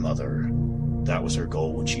and mother. That was her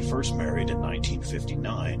goal when she first married in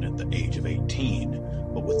 1959 at the age of 18.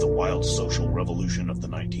 But with the wild social revolution of the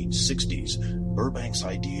 1960s, Burbank's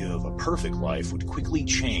idea of a perfect life would quickly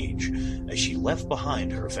change as she left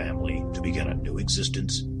behind her family to begin a new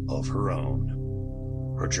existence of her own.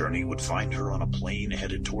 Her journey would find her on a plane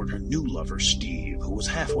headed toward her new lover, Steve, who was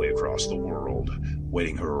halfway across the world,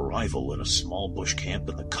 waiting her arrival in a small bush camp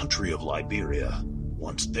in the country of Liberia.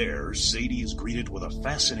 Once there, Sadie is greeted with a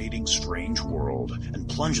fascinating, strange world and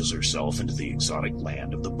plunges herself into the exotic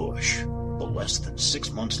land of the bush. But less than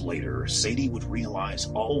 6 months later, Sadie would realize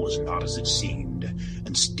all was not as it seemed,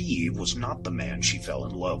 and Steve was not the man she fell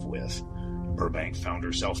in love with. Burbank found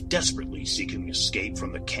herself desperately seeking escape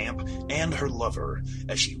from the camp and her lover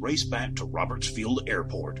as she raced back to Roberts Field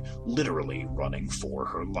Airport, literally running for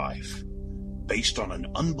her life. Based on an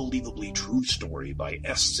unbelievably true story by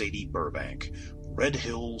S. Sadie Burbank, Red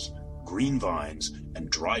Hills, Green Vines, and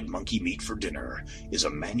Dried Monkey Meat for Dinner is a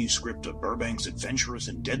manuscript of Burbank's adventurous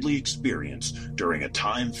and deadly experience during a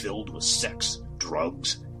time filled with sex,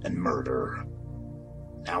 drugs, and murder.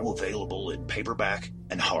 Now available in paperback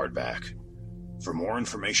and hardback. For more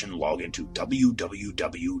information, log into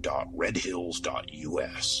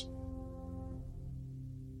www.redhills.us.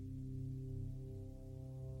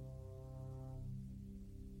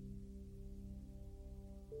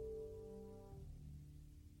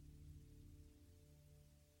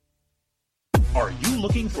 Are you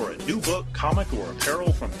looking for a new book, comic, or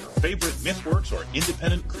apparel from your favorite MythWorks or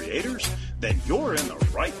independent creators? Then you're in the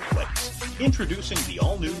right place. Introducing the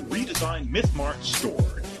all-new redesigned MythMart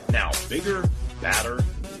store. Now bigger, badder,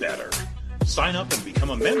 better. Sign up and become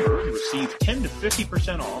a member and receive 10 to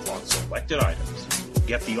 50% off on selected items.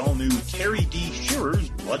 Get the all-new Terry D. Shearer's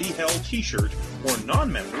Bloody Hell t-shirt, or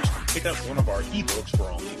non-members can pick up one of our ebooks for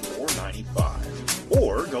only $4.95.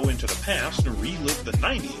 Or go into the past and relive the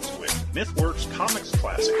 90s with MythWorks Comics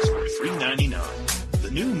Classics for $3.99.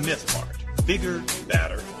 The new MythMart. Bigger,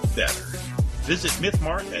 badder, better. Visit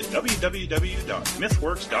MythMart at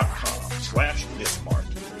www.mythworks.com/MythMart.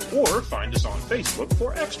 Or find us on Facebook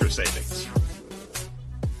for extra savings.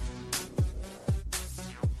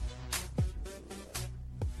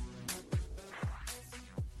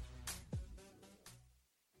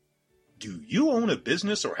 Do you own a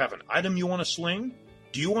business or have an item you want to sling?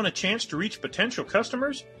 Do you want a chance to reach potential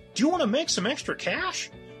customers? Do you want to make some extra cash?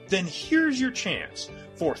 Then here's your chance.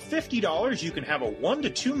 For $50, you can have a 1 to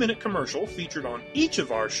 2 minute commercial featured on each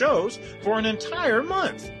of our shows for an entire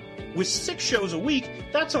month. With 6 shows a week,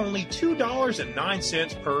 that's only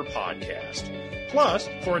 $2.09 per podcast. Plus,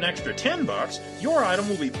 for an extra $10, your item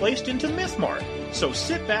will be placed into MythMart. So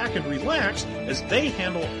sit back and relax as they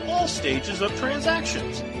handle all stages of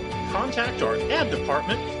transactions. Contact our ad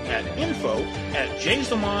department at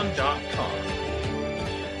info@jaysamon.com.